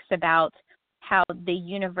talks about how the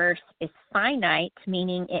universe is finite,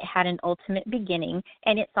 meaning it had an ultimate beginning,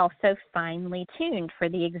 and it's also finely tuned for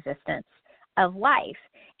the existence of life.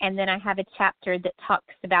 And then I have a chapter that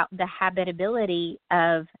talks about the habitability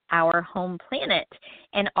of our home planet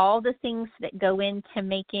and all the things that go into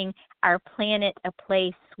making our planet a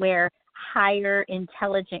place where higher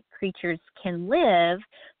intelligent creatures can live,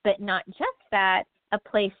 but not just that, a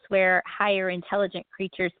place where higher intelligent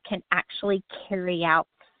creatures can actually carry out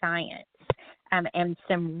science. And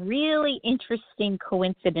some really interesting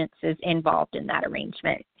coincidences involved in that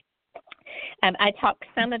arrangement. I talk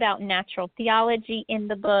some about natural theology in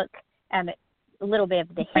the book, a little bit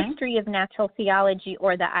of the history of natural theology,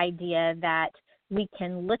 or the idea that we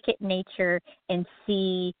can look at nature and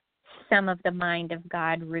see some of the mind of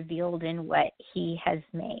God revealed in what he has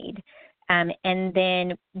made. And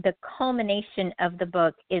then the culmination of the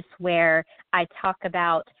book is where I talk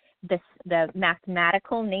about the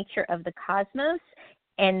mathematical nature of the cosmos,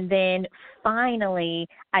 and then finally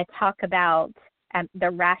I talk about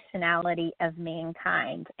the rationality of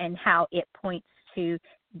mankind and how it points to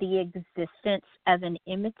the existence of an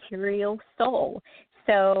immaterial soul.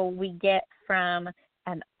 So we get from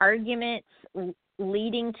arguments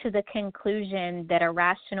leading to the conclusion that a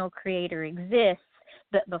rational creator exists,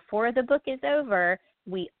 but before the book is over,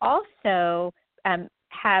 we also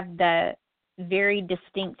have the very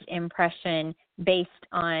distinct impression based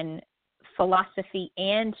on philosophy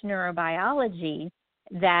and neurobiology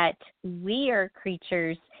that we are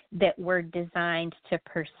creatures that were designed to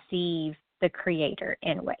perceive the Creator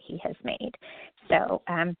in what he has made. So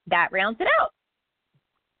that rounds it out.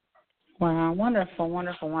 Wow, wonderful,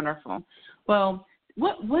 wonderful, wonderful. Well,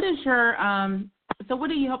 what is your so what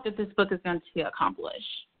do you hope that this book is going to accomplish?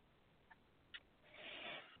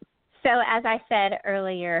 So as I said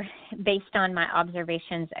earlier, based on my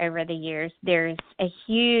observations over the years, there's a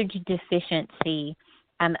huge deficiency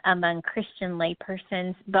among Christian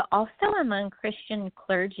laypersons, but also among Christian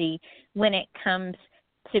clergy when it comes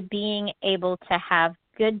to being able to have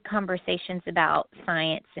good conversations about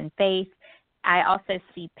science and faith. I also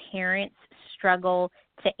see parents struggle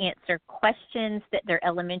to answer questions that their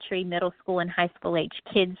elementary, middle school, and high school age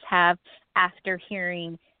kids have after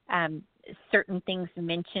hearing certain things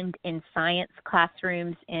mentioned in science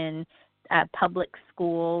classrooms in public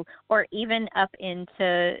school or even up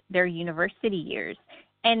into their university years.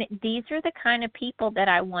 And these are the kind of people that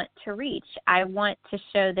I want to reach. I want to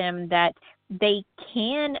show them that they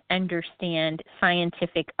can understand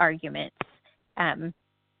scientific arguments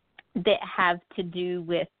that have to do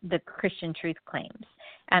with the Christian truth claims,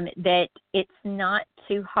 that it's not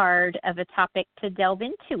too hard of a topic to delve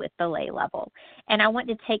into at the lay level. And I want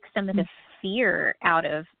to take some of the fear out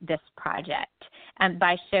of this project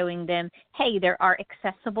by showing them, hey, there are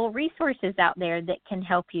accessible resources out there that can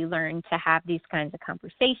help you learn to have these kinds of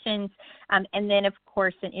conversations. And then, of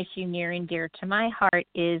course, an issue near and dear to my heart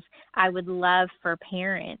is I would love for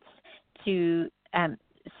parents to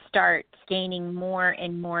start gaining more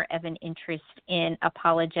and more of an interest in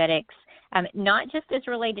apologetics, not just as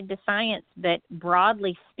related to science, but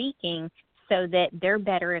broadly speaking, so that they're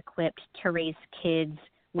better equipped to raise kids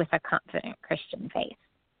with a confident Christian faith.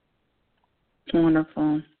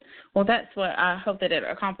 Wonderful. Well, that's what I hope that it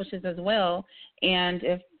accomplishes as well. And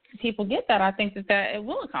if people get that, I think that it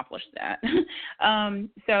will accomplish that.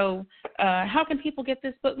 So how can people get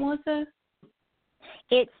this book, Melissa?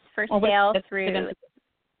 It's for sale through...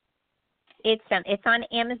 It's on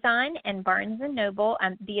Amazon and Barnes & Noble.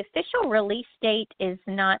 The official release date is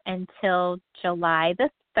not until July the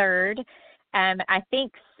 3rd. I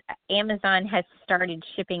think Amazon has started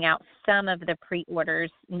shipping out some of the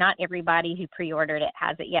pre-orders. Not everybody who pre-ordered it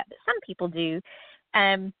has it yet, but some people do.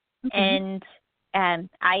 And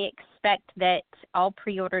I expect that all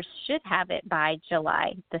pre-orders should have it by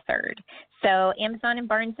July the 3rd. So Amazon and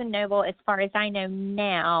Barnes & Noble, as far as I know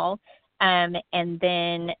now, and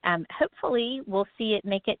then hopefully we'll see it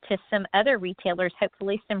make it to some other retailers,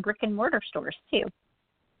 hopefully some brick and mortar stores too.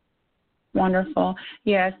 Wonderful.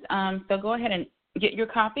 Yes. So go ahead and get your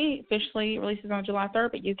copy. Officially releases on July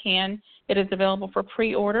 3rd, but it is available for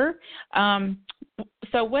pre-order.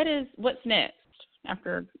 So what's next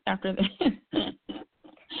after this?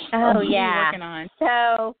 Oh, yeah. Working on?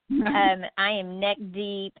 So I am neck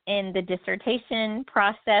deep in the dissertation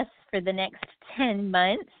process for the next 10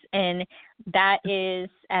 months, and that is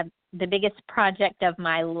the biggest project of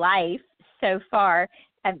my life so far.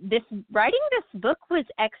 Writing this book was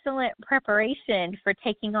excellent preparation for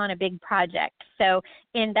taking on a big project. So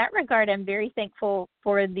in that regard, I'm very thankful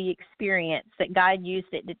for the experience that God used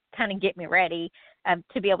it to kind of get me ready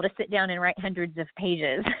to be able to sit down and write hundreds of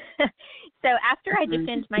pages. So after I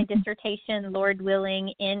defend my dissertation, Lord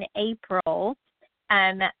willing, in April,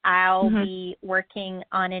 I'll be working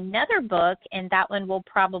on another book, and that one will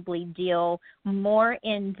probably deal more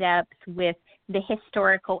in depth with the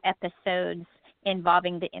historical episodes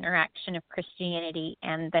involving the interaction of Christianity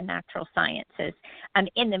and the natural sciences.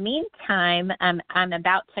 In the meantime, I'm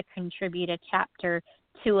about to contribute a chapter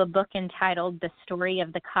to a book entitled The Story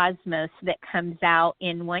of the Cosmos that comes out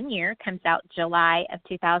in 1 year, comes out July of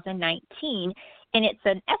 2019. And it's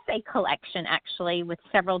an essay collection, actually, with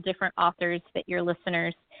several different authors that your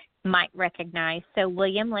listeners might recognize. So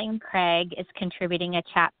William Lane Craig is contributing a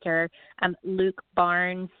chapter. Luke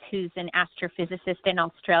Barnes, who's an astrophysicist in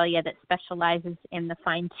Australia that specializes in the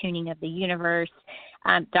fine-tuning of the universe.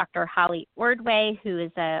 Dr. Holly Ordway, who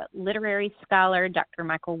is a literary scholar. Dr.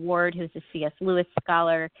 Michael Ward, who's a C.S. Lewis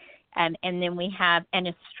scholar. And then we have an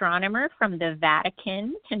astronomer from the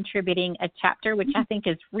Vatican contributing a chapter, which I think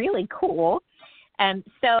is really cool.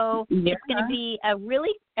 So it's going to be a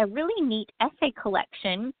really neat essay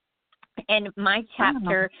collection, and my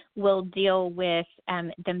chapter will deal with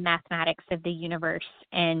the mathematics of the universe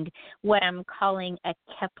and what I'm calling a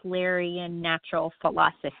Keplerian natural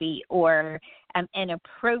philosophy, or an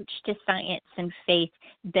approach to science and faith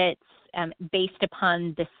that's based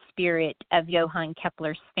upon the spirit of Johann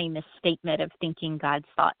Kepler's famous statement of thinking God's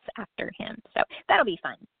thoughts after him. So that'll be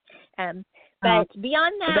fun. But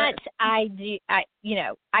beyond that, I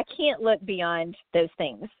can't look beyond those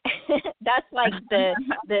things. That's like the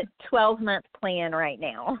 12-month plan right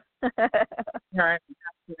now. Right.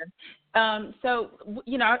 So,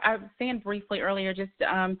 I was saying briefly earlier, just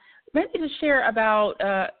maybe to share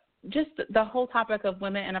about just the whole topic of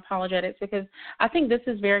women and apologetics, because I think this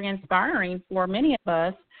is very inspiring for many of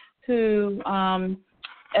us who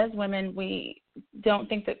as women, we don't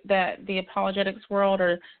think that the apologetics world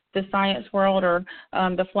or the science world or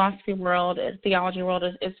the philosophy world, theology world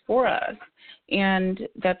is for us, and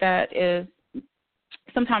that is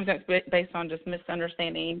sometimes that's based on just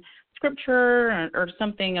misunderstanding Scripture or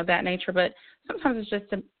something of that nature. But sometimes it's just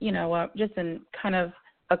just in kind of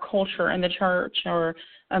a culture in the church or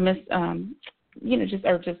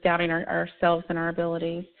just doubting ourselves and our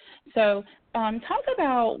abilities. So talk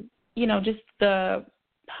about just the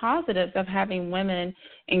positives of having women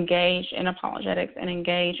engage in apologetics and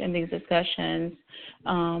engage in these discussions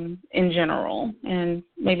in general, and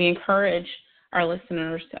maybe encourage our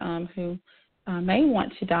listeners who may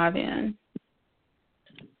want to dive in.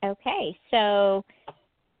 Okay, so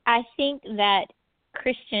I think that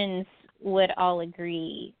Christians would all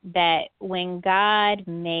agree that when God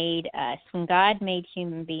made us, when God made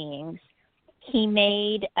human beings, He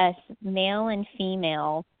made us male and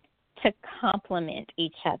female to complement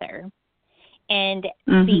each other. And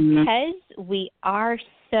because we are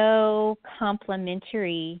so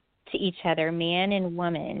complementary to each other, man and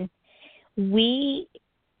woman, we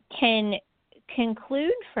can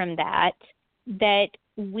conclude from that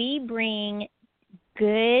we bring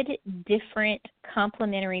good, different,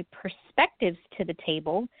 complementary perspectives to the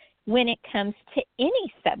table when it comes to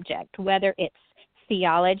any subject, whether it's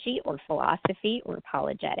theology or philosophy or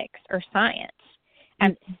apologetics or science.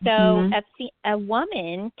 So a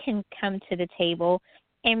woman can come to the table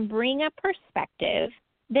and bring a perspective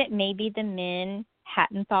that maybe the men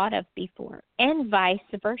hadn't thought of before, and vice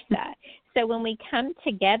versa. So when we come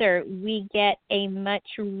together, we get a much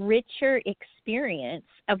richer experience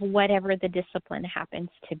of whatever the discipline happens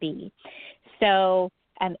to be. So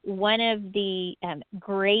one of the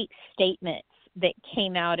great statements that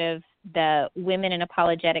came out of the Women in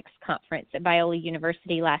Apologetics Conference at Biola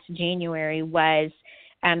University last January was,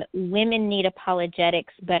 women need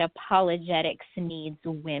apologetics, but apologetics needs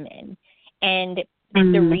women. And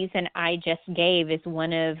the reason I just gave is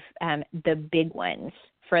one of the big ones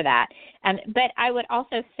for that. But I would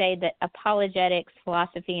also say that apologetics,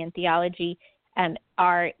 philosophy, and theology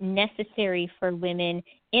are necessary for women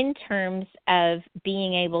in terms of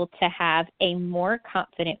being able to have a more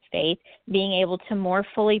confident faith, being able to more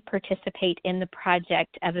fully participate in the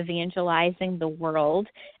project of evangelizing the world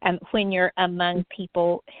when you're among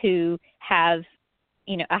people who have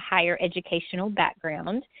a higher educational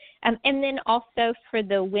background. And then also for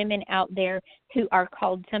the women out there who are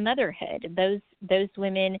called to motherhood, those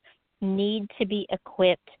women need to be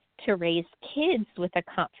equipped to raise kids with a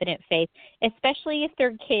confident faith, especially if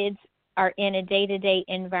their kids are in a day-to-day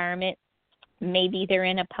environment. Maybe they're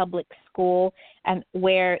in a public school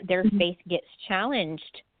where their faith gets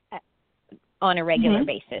challenged on a regular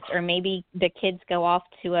basis, or maybe the kids go off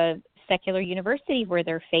to a secular university where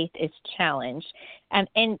their faith is challenged.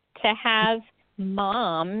 And to have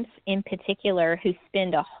moms in particular who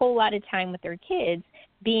spend a whole lot of time with their kids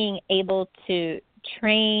being able to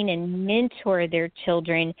train and mentor their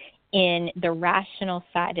children in the rational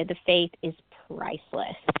side of the faith is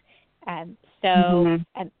priceless.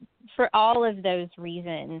 For all of those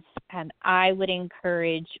reasons, I would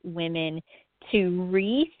encourage women to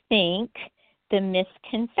rethink the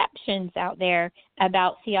misconceptions out there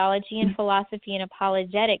about theology and philosophy and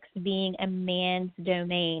apologetics being a man's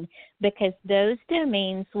domain, because those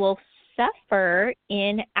domains will suffer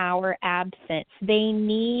in our absence. They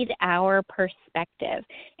need our perspective.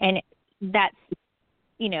 And that's,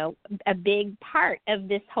 a big part of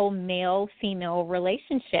this whole male-female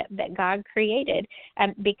relationship that God created,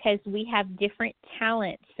 because we have different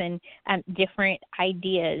talents and different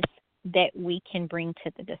ideas that we can bring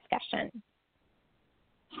to the discussion.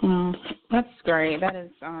 That's great. That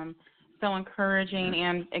is so encouraging.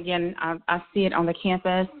 And, again, I see it on the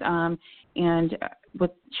campus and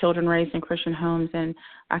with children raised in Christian homes, and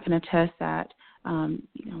I can attest that,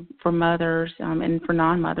 for mothers and for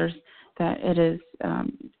non-mothers, that it is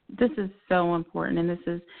this is so important, and this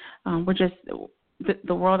is we're just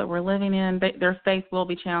the world that we're living in. Their faith will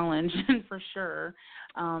be challenged for sure.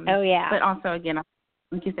 But also, again,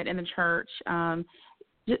 like you said, in the church,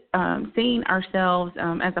 seeing ourselves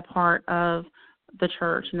as a part of the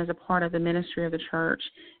church and as a part of the ministry of the church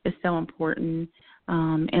is so important.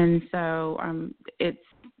 And so I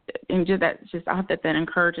hope that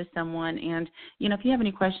encourages someone. And, if you have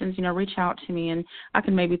any questions, reach out to me, and I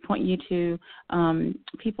can maybe point you to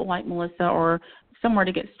people like Melissa or somewhere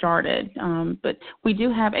to get started. But we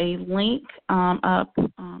do have a link up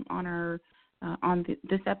on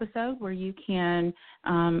this episode where you can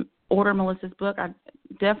order Melissa's book. I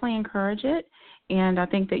definitely encourage it, and I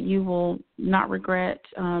think that you will not regret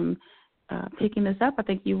picking this up, I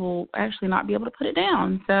think you will actually not be able to put it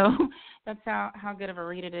down. So that's how good of a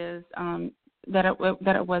read it is, that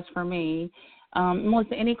it was for me.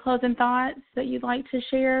 Melissa, any closing thoughts that you'd like to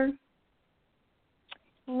share?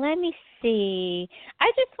 Let me see.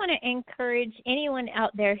 I just want to encourage anyone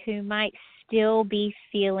out there who might still be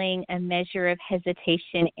feeling a measure of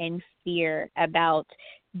hesitation and fear about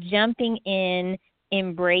jumping in,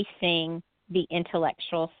 embracing the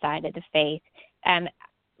intellectual side of the faith.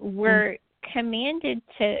 We're commanded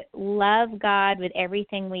to love God with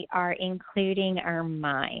everything we are, including our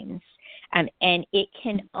minds. And it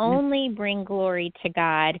can only bring glory to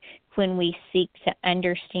God when we seek to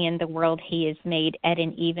understand the world he has made at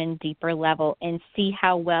an even deeper level and see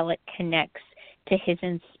how well it connects to his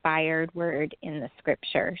inspired word in the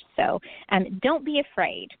scripture. So don't be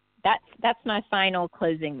afraid. That's my final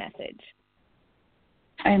closing message.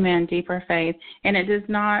 Amen. Deeper faith. And it is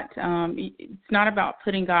not, it's not about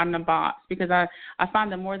putting God in a box, because I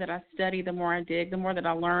find the more that I study, the more I dig, the more that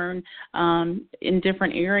I learn in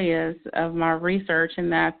different areas of my research,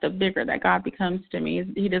 and that the bigger that God becomes to me.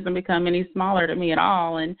 He doesn't become any smaller to me at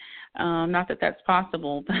all. And not that that's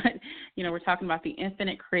possible, but, we're talking about the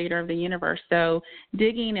infinite creator of the universe. So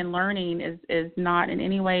digging and learning is not in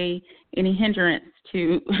any way any hindrance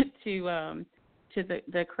to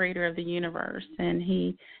the creator of the universe, and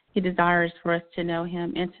he desires for us to know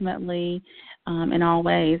him intimately in all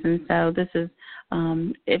ways. And so this is,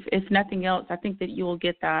 if nothing else, I think that you will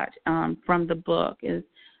get that from the book, is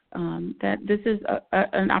that this is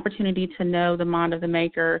an opportunity to know the mind of the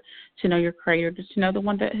Maker, to know your creator, to know the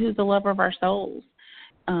one who's the lover of our souls.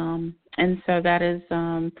 And so that is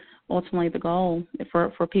ultimately the goal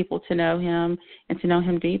for people to know him and to know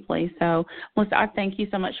him deeply. So, Melissa, I thank you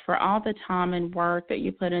so much for all the time and work that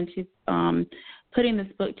you put into putting this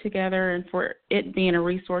book together, and for it being a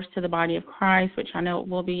resource to the body of Christ, which I know it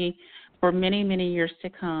will be for many, many years to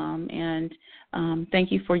come. And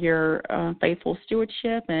thank you for your faithful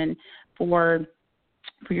stewardship and for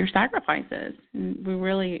your sacrifices. And we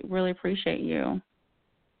really, really appreciate you.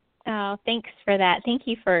 Oh, thanks for that. Thank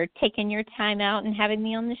you for taking your time out and having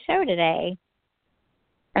me on the show today.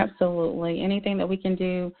 Absolutely. Anything that we can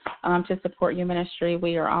do to support your ministry,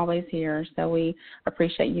 we are always here. So we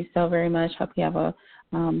appreciate you so very much. Hope you have a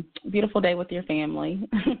beautiful day with your family.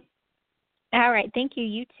 All right. Thank you.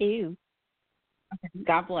 You too. Okay.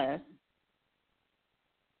 God bless.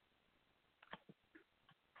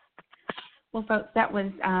 Well, folks, that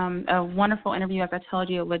was a wonderful interview. As I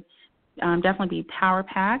told you, it would definitely be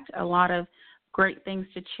power-packed, a lot of great things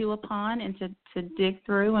to chew upon and to dig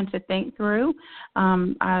through and to think through.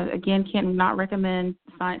 I, again, cannot recommend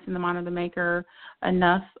Science in the Mind of the Maker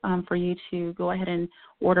enough for you to go ahead and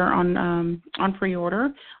order on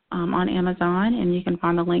pre-order on Amazon, and you can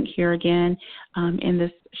find the link here again in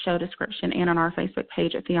this show description and on our Facebook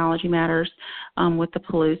page at Theology Matters with the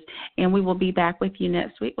Pellews. And we will be back with you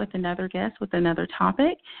next week with another guest with another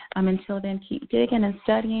topic. Until then, keep digging and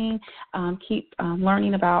studying, keep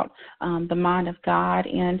learning about the mind of God,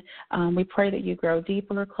 and we pray that you grow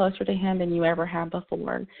deeper, closer to him than you ever have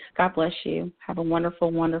before. God bless you. Have a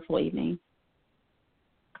wonderful, wonderful evening.